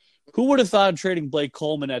 who would have thought of trading Blake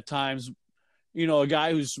Coleman at times, a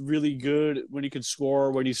guy who's really good when he can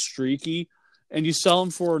score, when he's streaky, and you sell him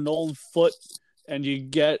for Nolan Foote and you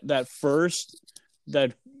get that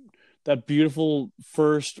beautiful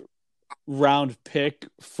first round pick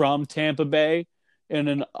from Tampa Bay in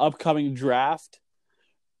an upcoming draft.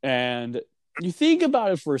 And you think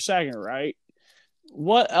about it for a second, right?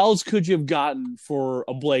 What else could you have gotten for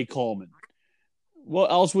a Blake Coleman? What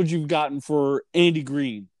else would you have gotten for Andy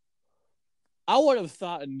Green? I would have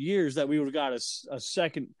thought in years that we would have got a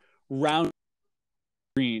second round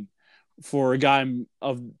Green for a guy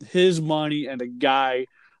of his money and a guy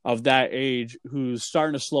of that age who's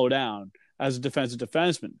starting to slow down as a defensive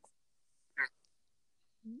defenseman.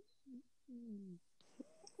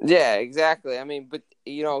 Yeah, exactly. I mean, but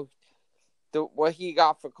what he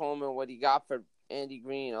got for Coleman, what he got for Andy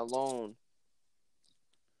Green alone,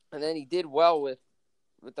 and then he did well with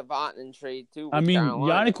the Vatanen trade too. I mean,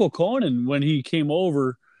 Yannick Kokkonen, when he came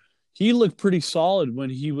over, he looked pretty solid when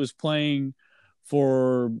he was playing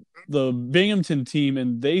for the Binghamton team,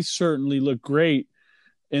 and they certainly looked great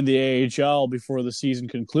in the AHL before the season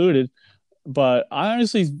concluded. But I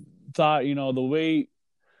honestly thought, the way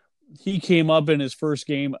he came up in his first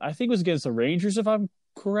game, I think it was against the Rangers, if I'm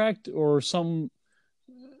correct, or some.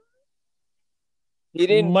 He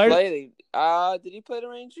didn't play. Did he play the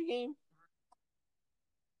Ranger game?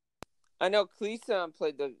 I know Cleason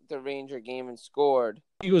played the Ranger game and scored.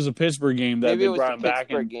 I think it was a Pittsburgh game that Maybe they brought him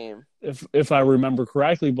back in. Game. If I remember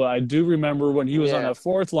correctly, but I do remember when he was on that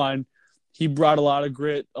fourth line, he brought a lot of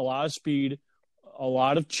grit, a lot of speed, a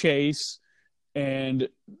lot of chase, and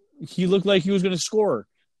he looked like he was going to score.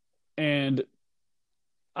 And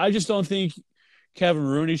I just don't think Kevin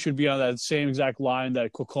Rooney should be on that same exact line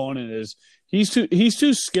that Kokkonen is. He's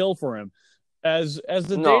too skilled for him. As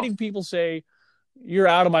the dating people say, you're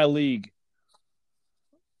out of my league.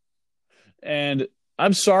 And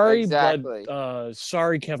I'm sorry, but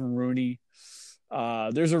sorry, Kevin Rooney.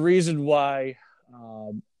 There's a reason why.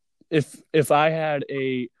 If I had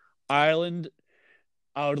a island,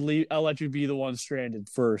 I'll let you be the one stranded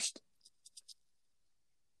first.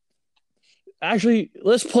 Actually,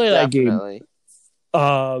 let's play that game.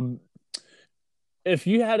 If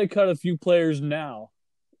you had to cut a few players now,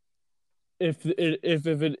 if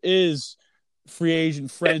it is free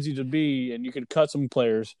agent frenzy to be, and you could cut some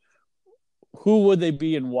players, who would they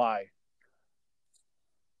be and why?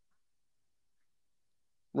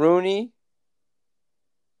 Rooney,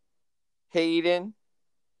 Hayden.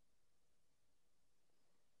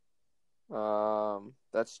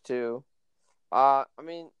 That's two. I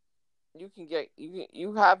mean,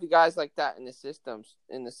 you have guys like that in the system,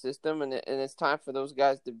 and it's time for those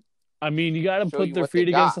guys to. I mean, you got to put their feet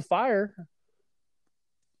against the fire.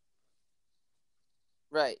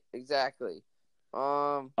 Right. Exactly.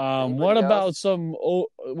 What about some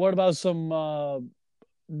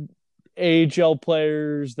AHL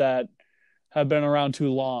players that have been around too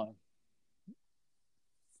long?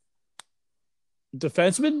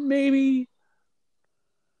 Defenseman, maybe.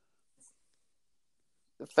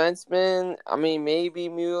 Defenseman. I mean, maybe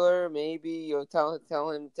Mueller. Maybe you'll tell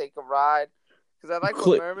him to take a ride. Because I like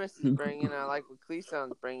what Mermis is bringing. I like what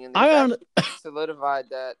Cleason's bringing. They solidified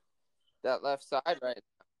that left side right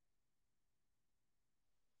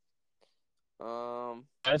now.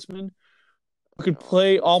 Defenseman could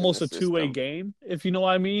play almost a two-way game, if you know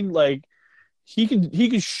what I mean. Like he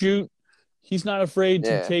can shoot. He's not afraid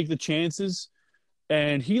to take the chances,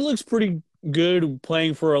 and he looks pretty good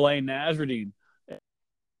playing for Alain Nasreddine.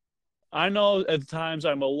 I know at times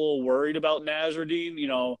I'm a little worried about Nasreddine. You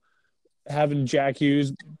know, having Jack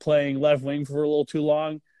Hughes playing left wing for a little too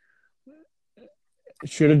long.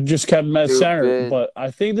 Should have just kept him at center. But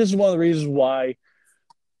I think this is one of the reasons why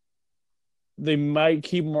they might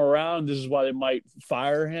keep him around. This is why they might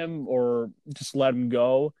fire him or just let him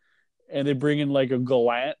go. And they bring in like a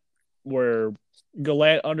Gallant, where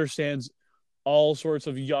Gallant understands all sorts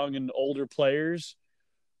of young and older players.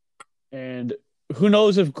 And who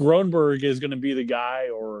knows if Grönborg is going to be the guy,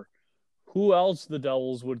 or who else the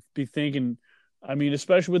Devils would be thinking. I mean,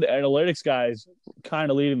 especially with the analytics guys kind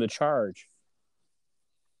of leading the charge.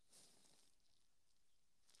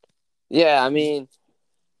 Yeah, I mean,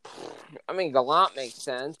 Gallant makes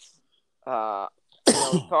sense. We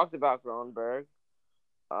talked about Grönborg.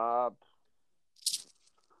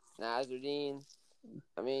 Nasreddine.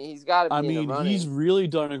 I mean, he's got to be in the running. He's really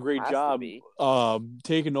done a great job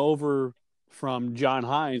taking over from John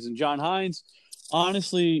Hynes. And John Hynes,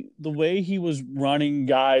 honestly, the way he was running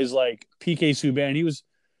guys like PK Subban,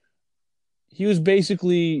 he was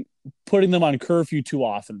basically putting them on curfew too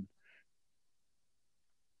often.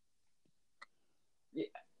 Yeah,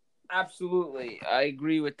 absolutely. I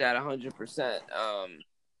agree with that 100%.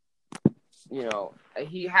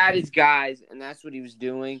 He had his guys, and that's what he was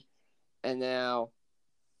doing. And now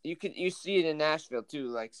you see it in Nashville too.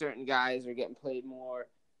 Like certain guys are getting played more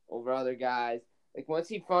over other guys. Like once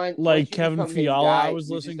Kevin Fiala, I was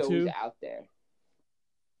listening to out there.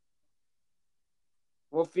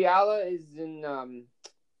 Well, Fiala is in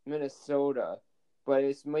Minnesota, but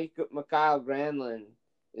it's Mikael Granlund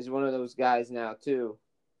is one of those guys now too.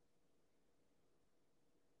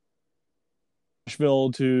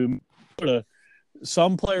 Nashville to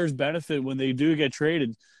some players benefit when they do get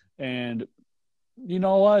traded. And you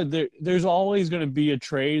know what? There's always going to be a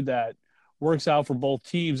trade that works out for both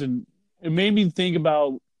teams. And it made me think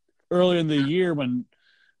about earlier in the year when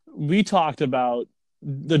we talked about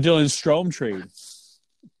the Dylan Strome trade.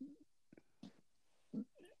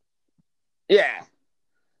 Yeah.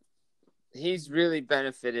 He's really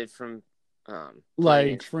benefited from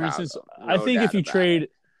for instance, I think if you trade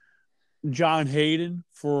John Hayden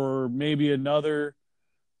for maybe another,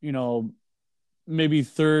 maybe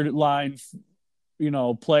third line,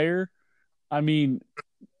 player. I mean,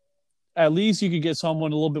 at least you could get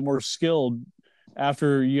someone a little bit more skilled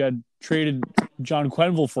after you had traded John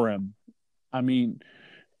Quenneville for him. I mean,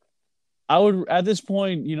 I would, at this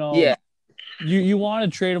point, you want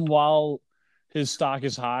to trade him while his stock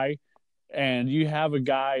is high, and you have a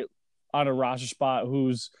guy on a roster spot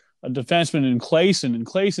who's a defenseman in Clayson, and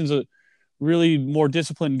Clayson's a really more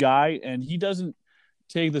disciplined guy, and he doesn't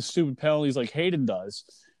take the stupid penalties like Hayden does.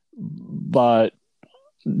 But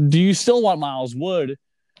do you still want Miles Wood?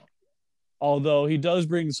 Although he does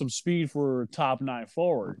bring some speed for top 9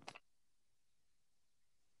 forward.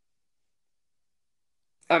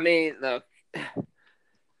 I mean, look,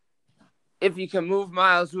 if you can move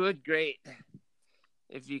Miles Wood, great.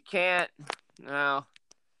 If you can't, well,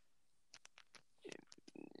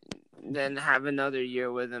 then have another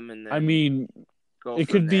year with him, and then I mean, go it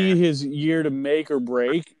from could there. be his year to make or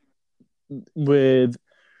break with,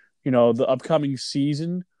 the upcoming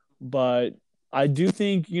season. But I do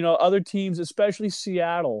think, other teams, especially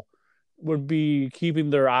Seattle, would be keeping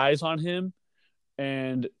their eyes on him.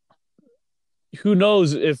 And who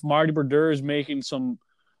knows if Marty Brodeur is making some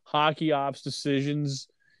hockey ops decisions,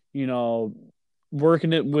 you know,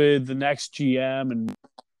 working it with the next GM and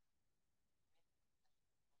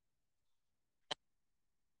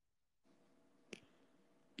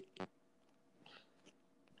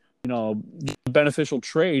beneficial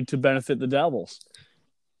trade to benefit the Devils.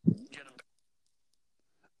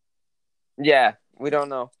 Yeah, we don't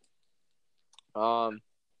know.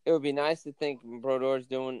 It would be nice to think Brodeur's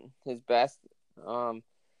doing his best,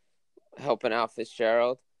 helping out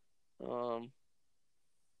Fitzgerald. But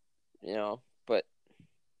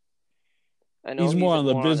I know He's more on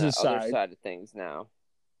the more on business the other side. side of things now.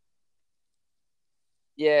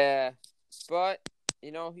 Yeah, but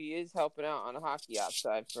he is helping out on the hockey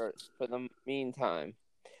outside for the meantime.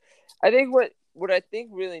 I think what I think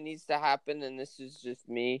really needs to happen, and this is just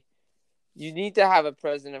me, you need to have a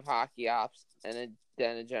president of hockey ops and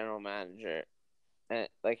then a general manager, and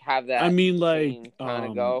have that. I mean, kind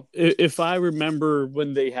of go. If I remember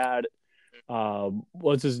when they had,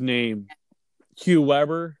 what's his name, Hugh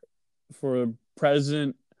Weber, for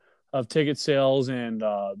president of ticket sales and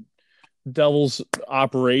Devils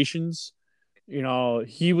operations.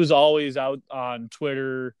 He was always out on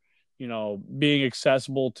Twitter, being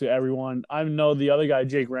accessible to everyone. I know the other guy,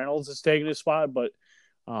 Jake Reynolds, is taking his spot, but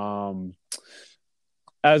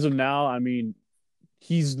as of now, I mean,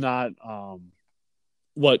 he's not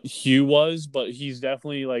what Hugh was, but he's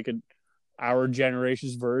definitely like our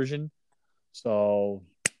generation's version. So,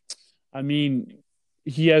 I mean,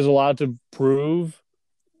 he has a lot to prove,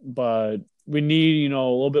 but we need, a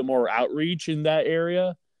little bit more outreach in that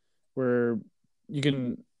area where you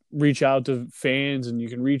can reach out to fans and you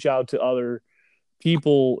can reach out to other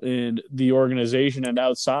people in the organization and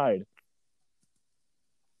outside.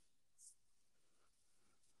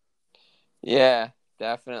 Yeah,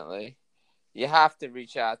 definitely. You have to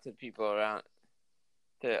reach out to people around,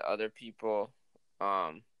 to other people,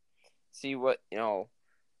 see what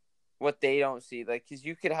what they don't see. Because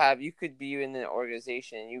you could be in the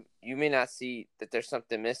organization and you may not see that there's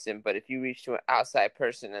something missing, but if you reach to an outside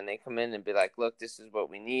person and they come in and be like, look, this is what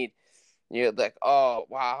we need, you're like, oh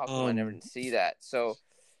wow, how come I never see that? So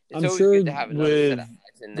it's I'm always sure good to have another set of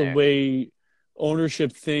eyes in the there. way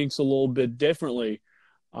ownership thinks a little bit differently.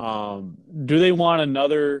 Do they want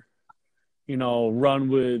another, run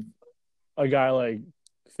with a guy like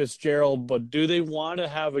Fitzgerald, but do they want to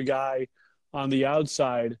have a guy on the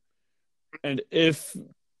outside? And if,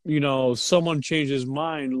 someone changes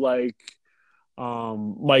mind, like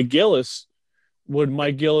Mike Gillis, would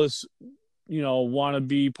Mike Gillis, want to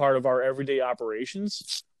be part of our everyday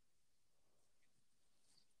operations?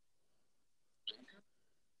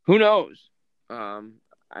 Who knows? I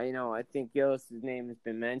think Gillis's name has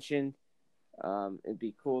been mentioned. It'd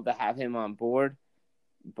be cool to have him on board,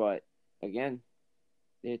 but again,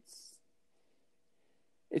 it's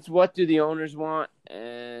what do the owners want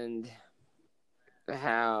and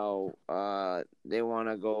how they want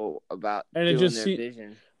to go about doing their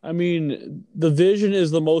vision. I mean, the vision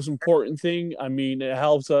is the most important thing. I mean, it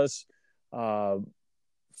helps us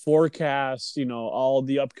forecast, all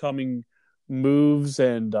the upcoming moves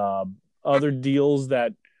and other deals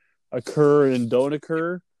that occur and don't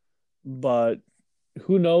occur. But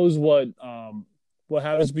who knows what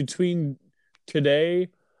happens between today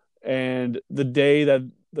and the day that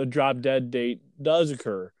the drop dead date does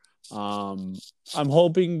occur. I'm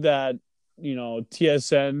hoping that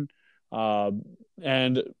TSN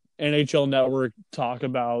and NHL Network talk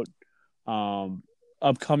about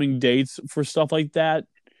upcoming dates for stuff like that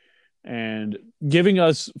and giving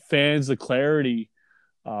us fans the clarity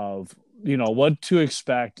of what to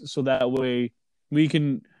expect, so that way we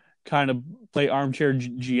can kind of play armchair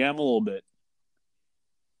GM a little bit.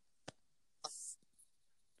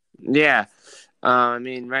 Yeah. I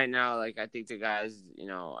mean, right now, I think the guys,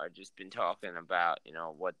 are just been talking about,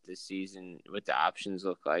 what the options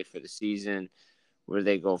look like for the season, where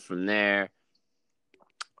they go from there.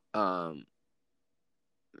 And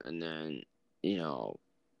then,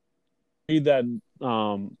 Need that,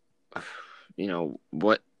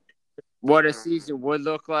 what a season would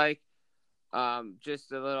look like.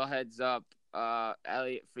 Just a little heads up,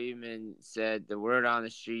 Elliot Friedman said the word on the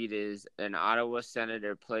street is an Ottawa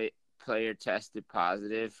Senator player tested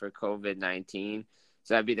positive for COVID-19.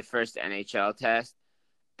 So that'd be the first NHL test.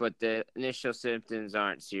 But the initial symptoms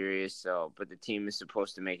aren't serious. But the team is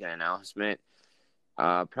supposed to make an announcement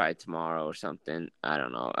probably tomorrow or something. I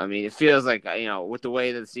don't know. I mean, it feels like, with the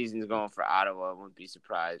way that the season's going for Ottawa, I wouldn't be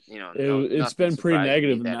surprised. It's been pretty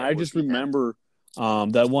negative. And I just remember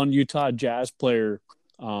that one Utah Jazz player.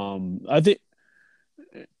 I think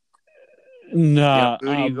but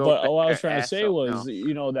what I was trying to say was,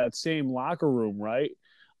 that same locker room, right,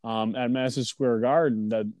 at Madison Square Garden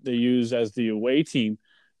that they use as the away team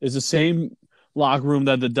is the same locker room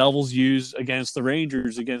that the Devils use against the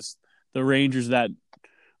Rangers that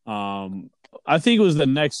I think it was the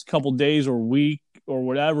next couple days or week or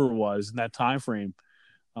whatever it was in that time frame.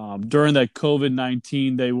 During that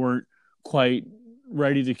COVID-19, they weren't quite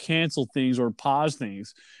ready to cancel things or pause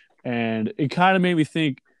things. And it kind of made me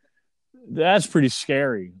think that's pretty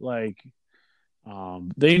scary. Like,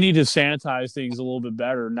 they need to sanitize things a little bit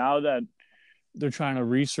better. Now that they're trying to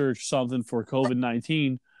research something for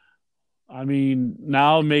COVID-19, I mean,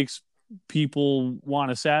 now it makes people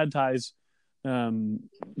want to sanitize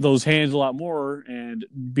those hands a lot more and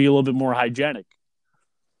be a little bit more hygienic.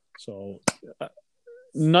 So,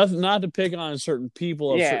 not to pick on certain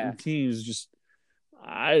people of certain teams, just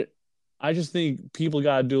I just think people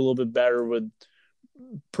got to do a little bit better with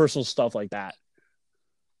personal stuff like that.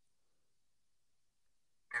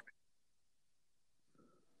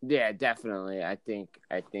 Yeah, definitely. I think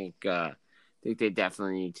they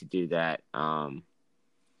definitely need to do that.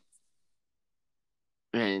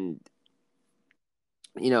 And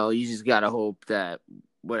you just gotta hope that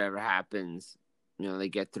whatever happens, they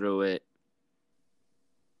get through it.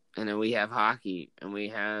 And then we have hockey, and we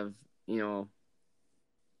have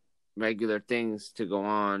regular things to go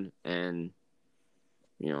on, and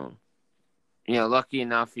lucky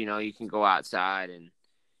enough, you can go outside and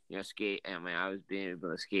skate. I mean, I was being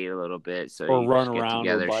able to skate a little bit, so or you run just get around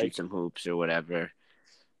together, or bike. shoot some hoops or whatever.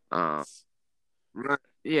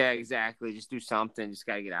 Yeah, exactly. Just do something. Just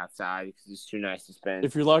gotta get outside because it's too nice to spend.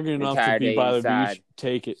 If you're lucky enough to be by the beach,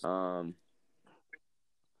 take it.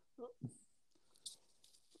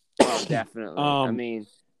 Definitely. I mean,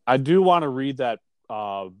 I do want to read that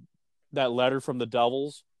letter from the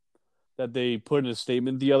Devils that they put in a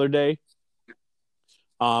statement the other day.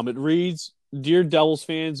 It reads, "Dear Devils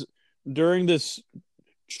fans, during this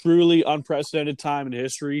truly unprecedented time in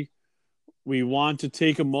history, we want to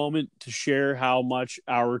take a moment to share how much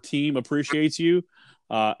our team appreciates you,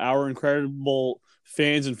 our incredible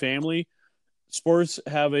fans and family. Sports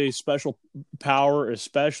have a special power,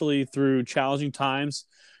 especially through challenging times.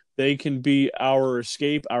 They can be our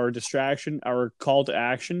escape, our distraction, our call to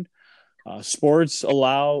action. Sports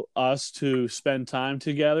allow us to spend time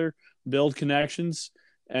together, build connections,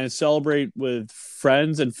 and celebrate with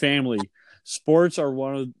friends and family. Sports are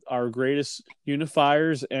one of our greatest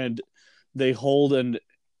unifiers, and they hold an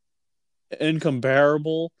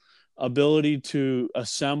incomparable ability to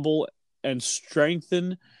assemble and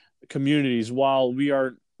strengthen communities. While we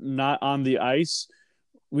are not on the ice,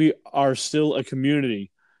 we are still a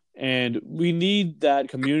community, and we need that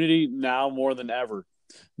community now more than ever.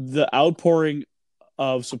 The outpouring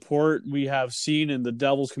of support we have seen in the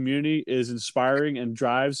Devils community is inspiring and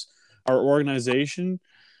drives our organization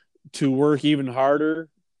to work even harder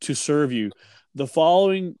to serve you. The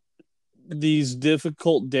following these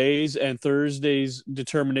difficult days and Thursday's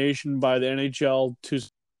determination by the NHL to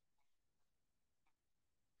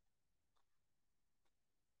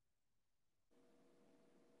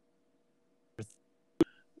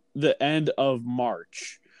the end of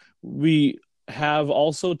March. We have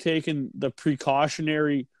also taken the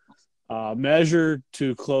precautionary measure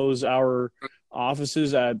to close our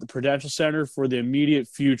offices at the Prudential Center for the immediate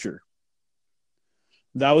future."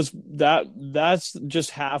 That's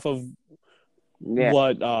just half of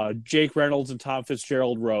what Jake Reynolds and Tom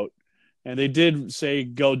Fitzgerald wrote, and they did say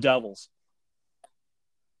 "Go Devils."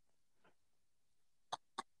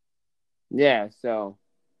 Yeah. So,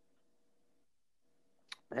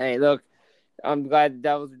 hey, look, I'm glad the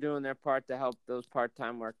Devils are doing their part to help those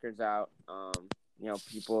part-time workers out.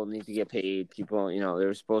 People need to get paid. People, they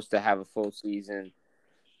were supposed to have a full season.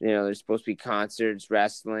 There's supposed to be concerts,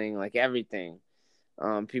 wrestling, like everything.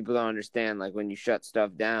 People don't understand, like, when you shut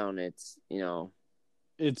stuff down, it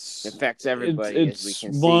affects everybody. It's as we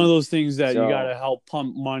can one see. of those things that you got to help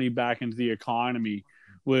pump money back into the economy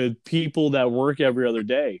with people that work every other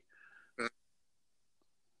day.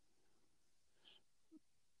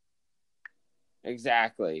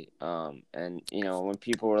 Exactly. And when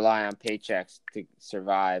people rely on paychecks to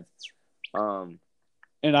survive, And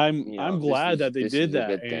I'm glad that they this did is a that.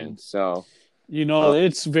 good And thing. So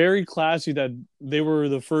it's very classy that they were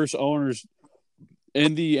the first owners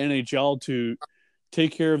in the NHL to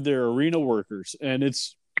take care of their arena workers. And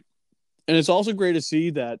it's also great to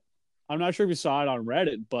see that. I'm not sure if you saw it on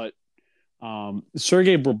Reddit, but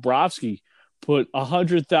Sergei Bobrovsky put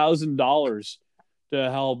 $100,000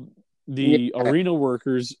 to help the arena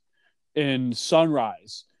workers in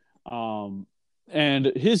Sunrise. And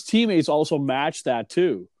his teammates also matched that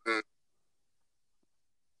too.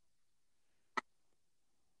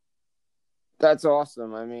 that's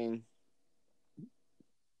awesome.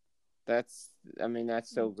 That's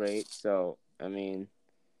so great. So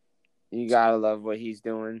you gotta love what he's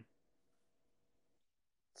doing.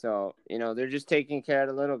 So they're just taking care of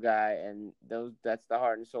the little guy, and that's the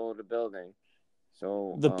heart and soul of the building.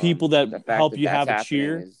 So The people that the fact help that you that's have a happening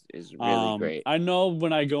cheer. is really great. I know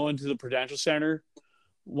when I go into the Prudential Center,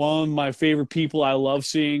 one of my favorite people I love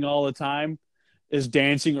seeing all the time is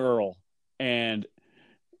Dancing Earl. And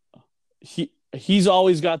he's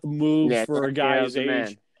always got the moves for a guy his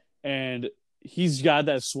age. And he's got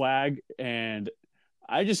that swag. And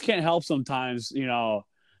I just can't help sometimes,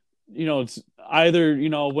 it's either,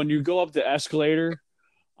 when you go up the escalator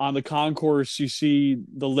on the concourse, you see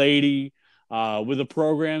the lady with the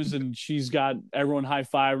programs, and she's got everyone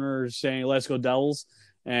high-fiving her saying, "Let's go Devils."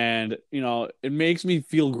 And, it makes me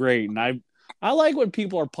feel great. And I like when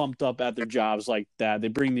people are pumped up at their jobs like that. They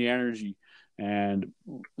bring the energy. And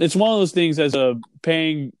it's one of those things, as a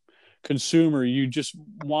paying consumer, you just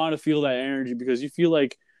want to feel that energy because you feel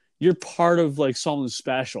like you're part of like something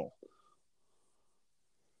special.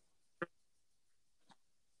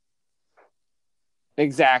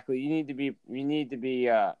 Exactly. You need to be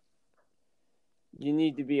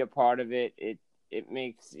a part of it. It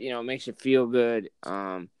makes you feel good.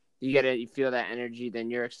 You feel that energy,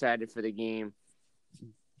 then you're excited for the game.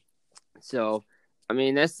 So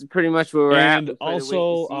that's pretty much where we're at. And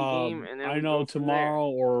also, I know tomorrow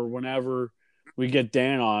or whenever we get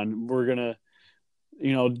Dan on, we're gonna,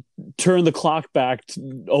 turn the clock back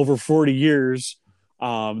to over 40 years,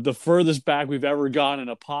 the furthest back we've ever gone in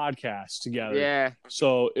a podcast together. Yeah.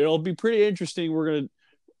 So it'll be pretty interesting.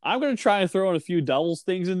 I'm gonna try and throw in a few Devils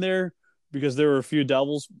things in there because there were a few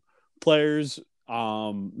Devils players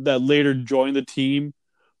that later joined the team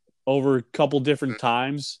over a couple different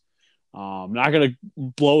times. Not going to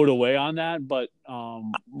blow it away on that, but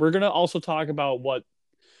we're going to also talk about what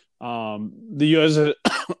the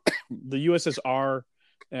the USSR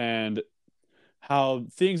and how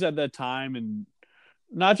things at that time, and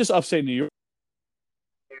not just upstate New York.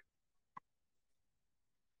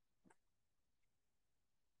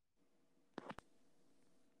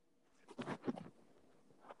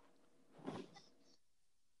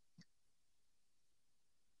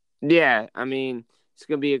 Yeah, it's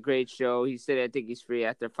gonna be a great show. He said I think he's free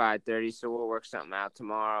after 5:30, so we'll work something out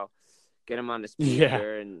tomorrow. Get him on the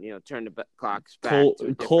speaker and turn the clocks back to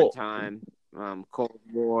a different time. Cold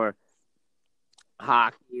War,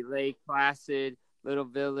 hockey, Lake Placid, Little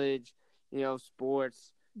Village,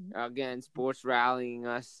 sports. Again, sports rallying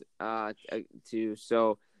us to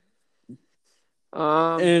so.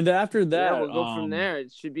 And after that, we'll go from there.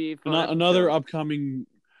 It should be another upcoming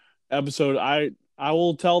episode. I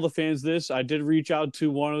will tell the fans this. I did reach out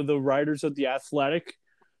to one of the writers of The Athletic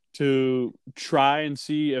to try and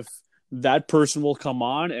see if that person will come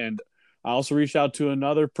on. And I also reached out to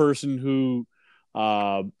another person who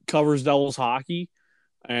covers Devils hockey.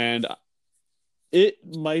 And it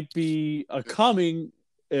might be a coming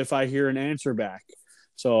if I hear an answer back.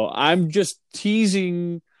 So I'm just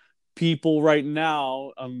teasing people right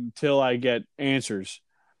now until I get answers.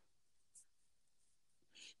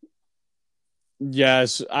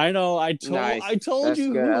 Yes, I know. I told That's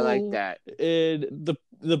you good. who I like that. in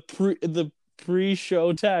the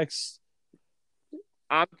pre-show text.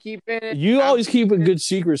 I'm keeping it. You always keep a good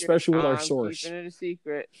secret, especially with our source. I'm keeping it a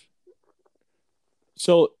secret.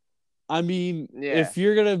 So, if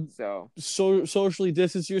you're gonna socially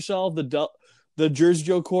distance yourself, the Jersey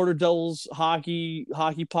Joe Quarter Devils hockey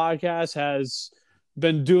podcast has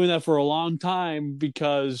been doing that for a long time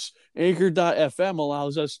because Anchor.fm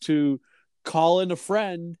allows us to call in a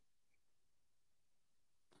friend.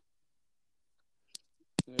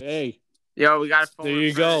 Hey. Yo, we got a phone. There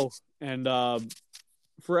you go. And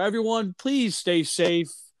for everyone, please stay safe.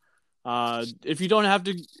 If you don't have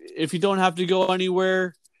to go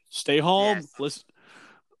anywhere, stay home. Yes.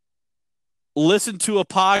 Listen to a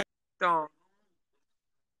podcast. Don't.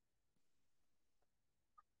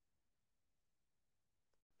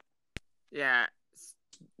 Yeah,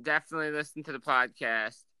 definitely listen to the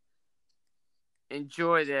podcast.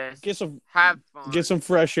 enjoy this. Have fun. Get some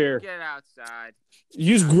fresh air. Get outside.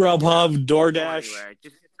 Use Grubhub, DoorDash. Anywhere.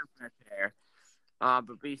 Just get some fresh air.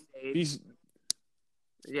 But be safe.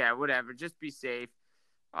 Yeah, whatever. Just be safe.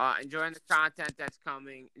 Enjoying the content that's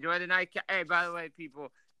coming. Enjoy the nightcap. Hey, by the way, people,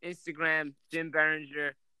 Instagram, Jim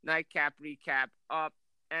Berenger, nightcap recap up.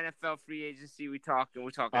 NFL free agency. We're talking.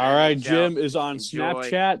 All right, NHL. Jim is on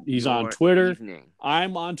Snapchat. He's on Twitter. Evening.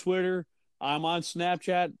 I'm on Twitter. I'm on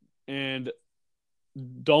Snapchat. And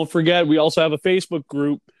don't forget, we also have a Facebook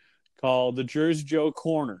group called the Jersey Joe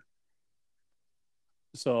Corner.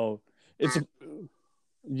 So it's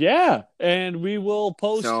and we will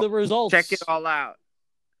post the results. Check it all out.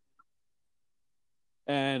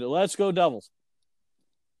 And let's go Devils.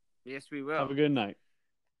 Yes, we will. Have a good night.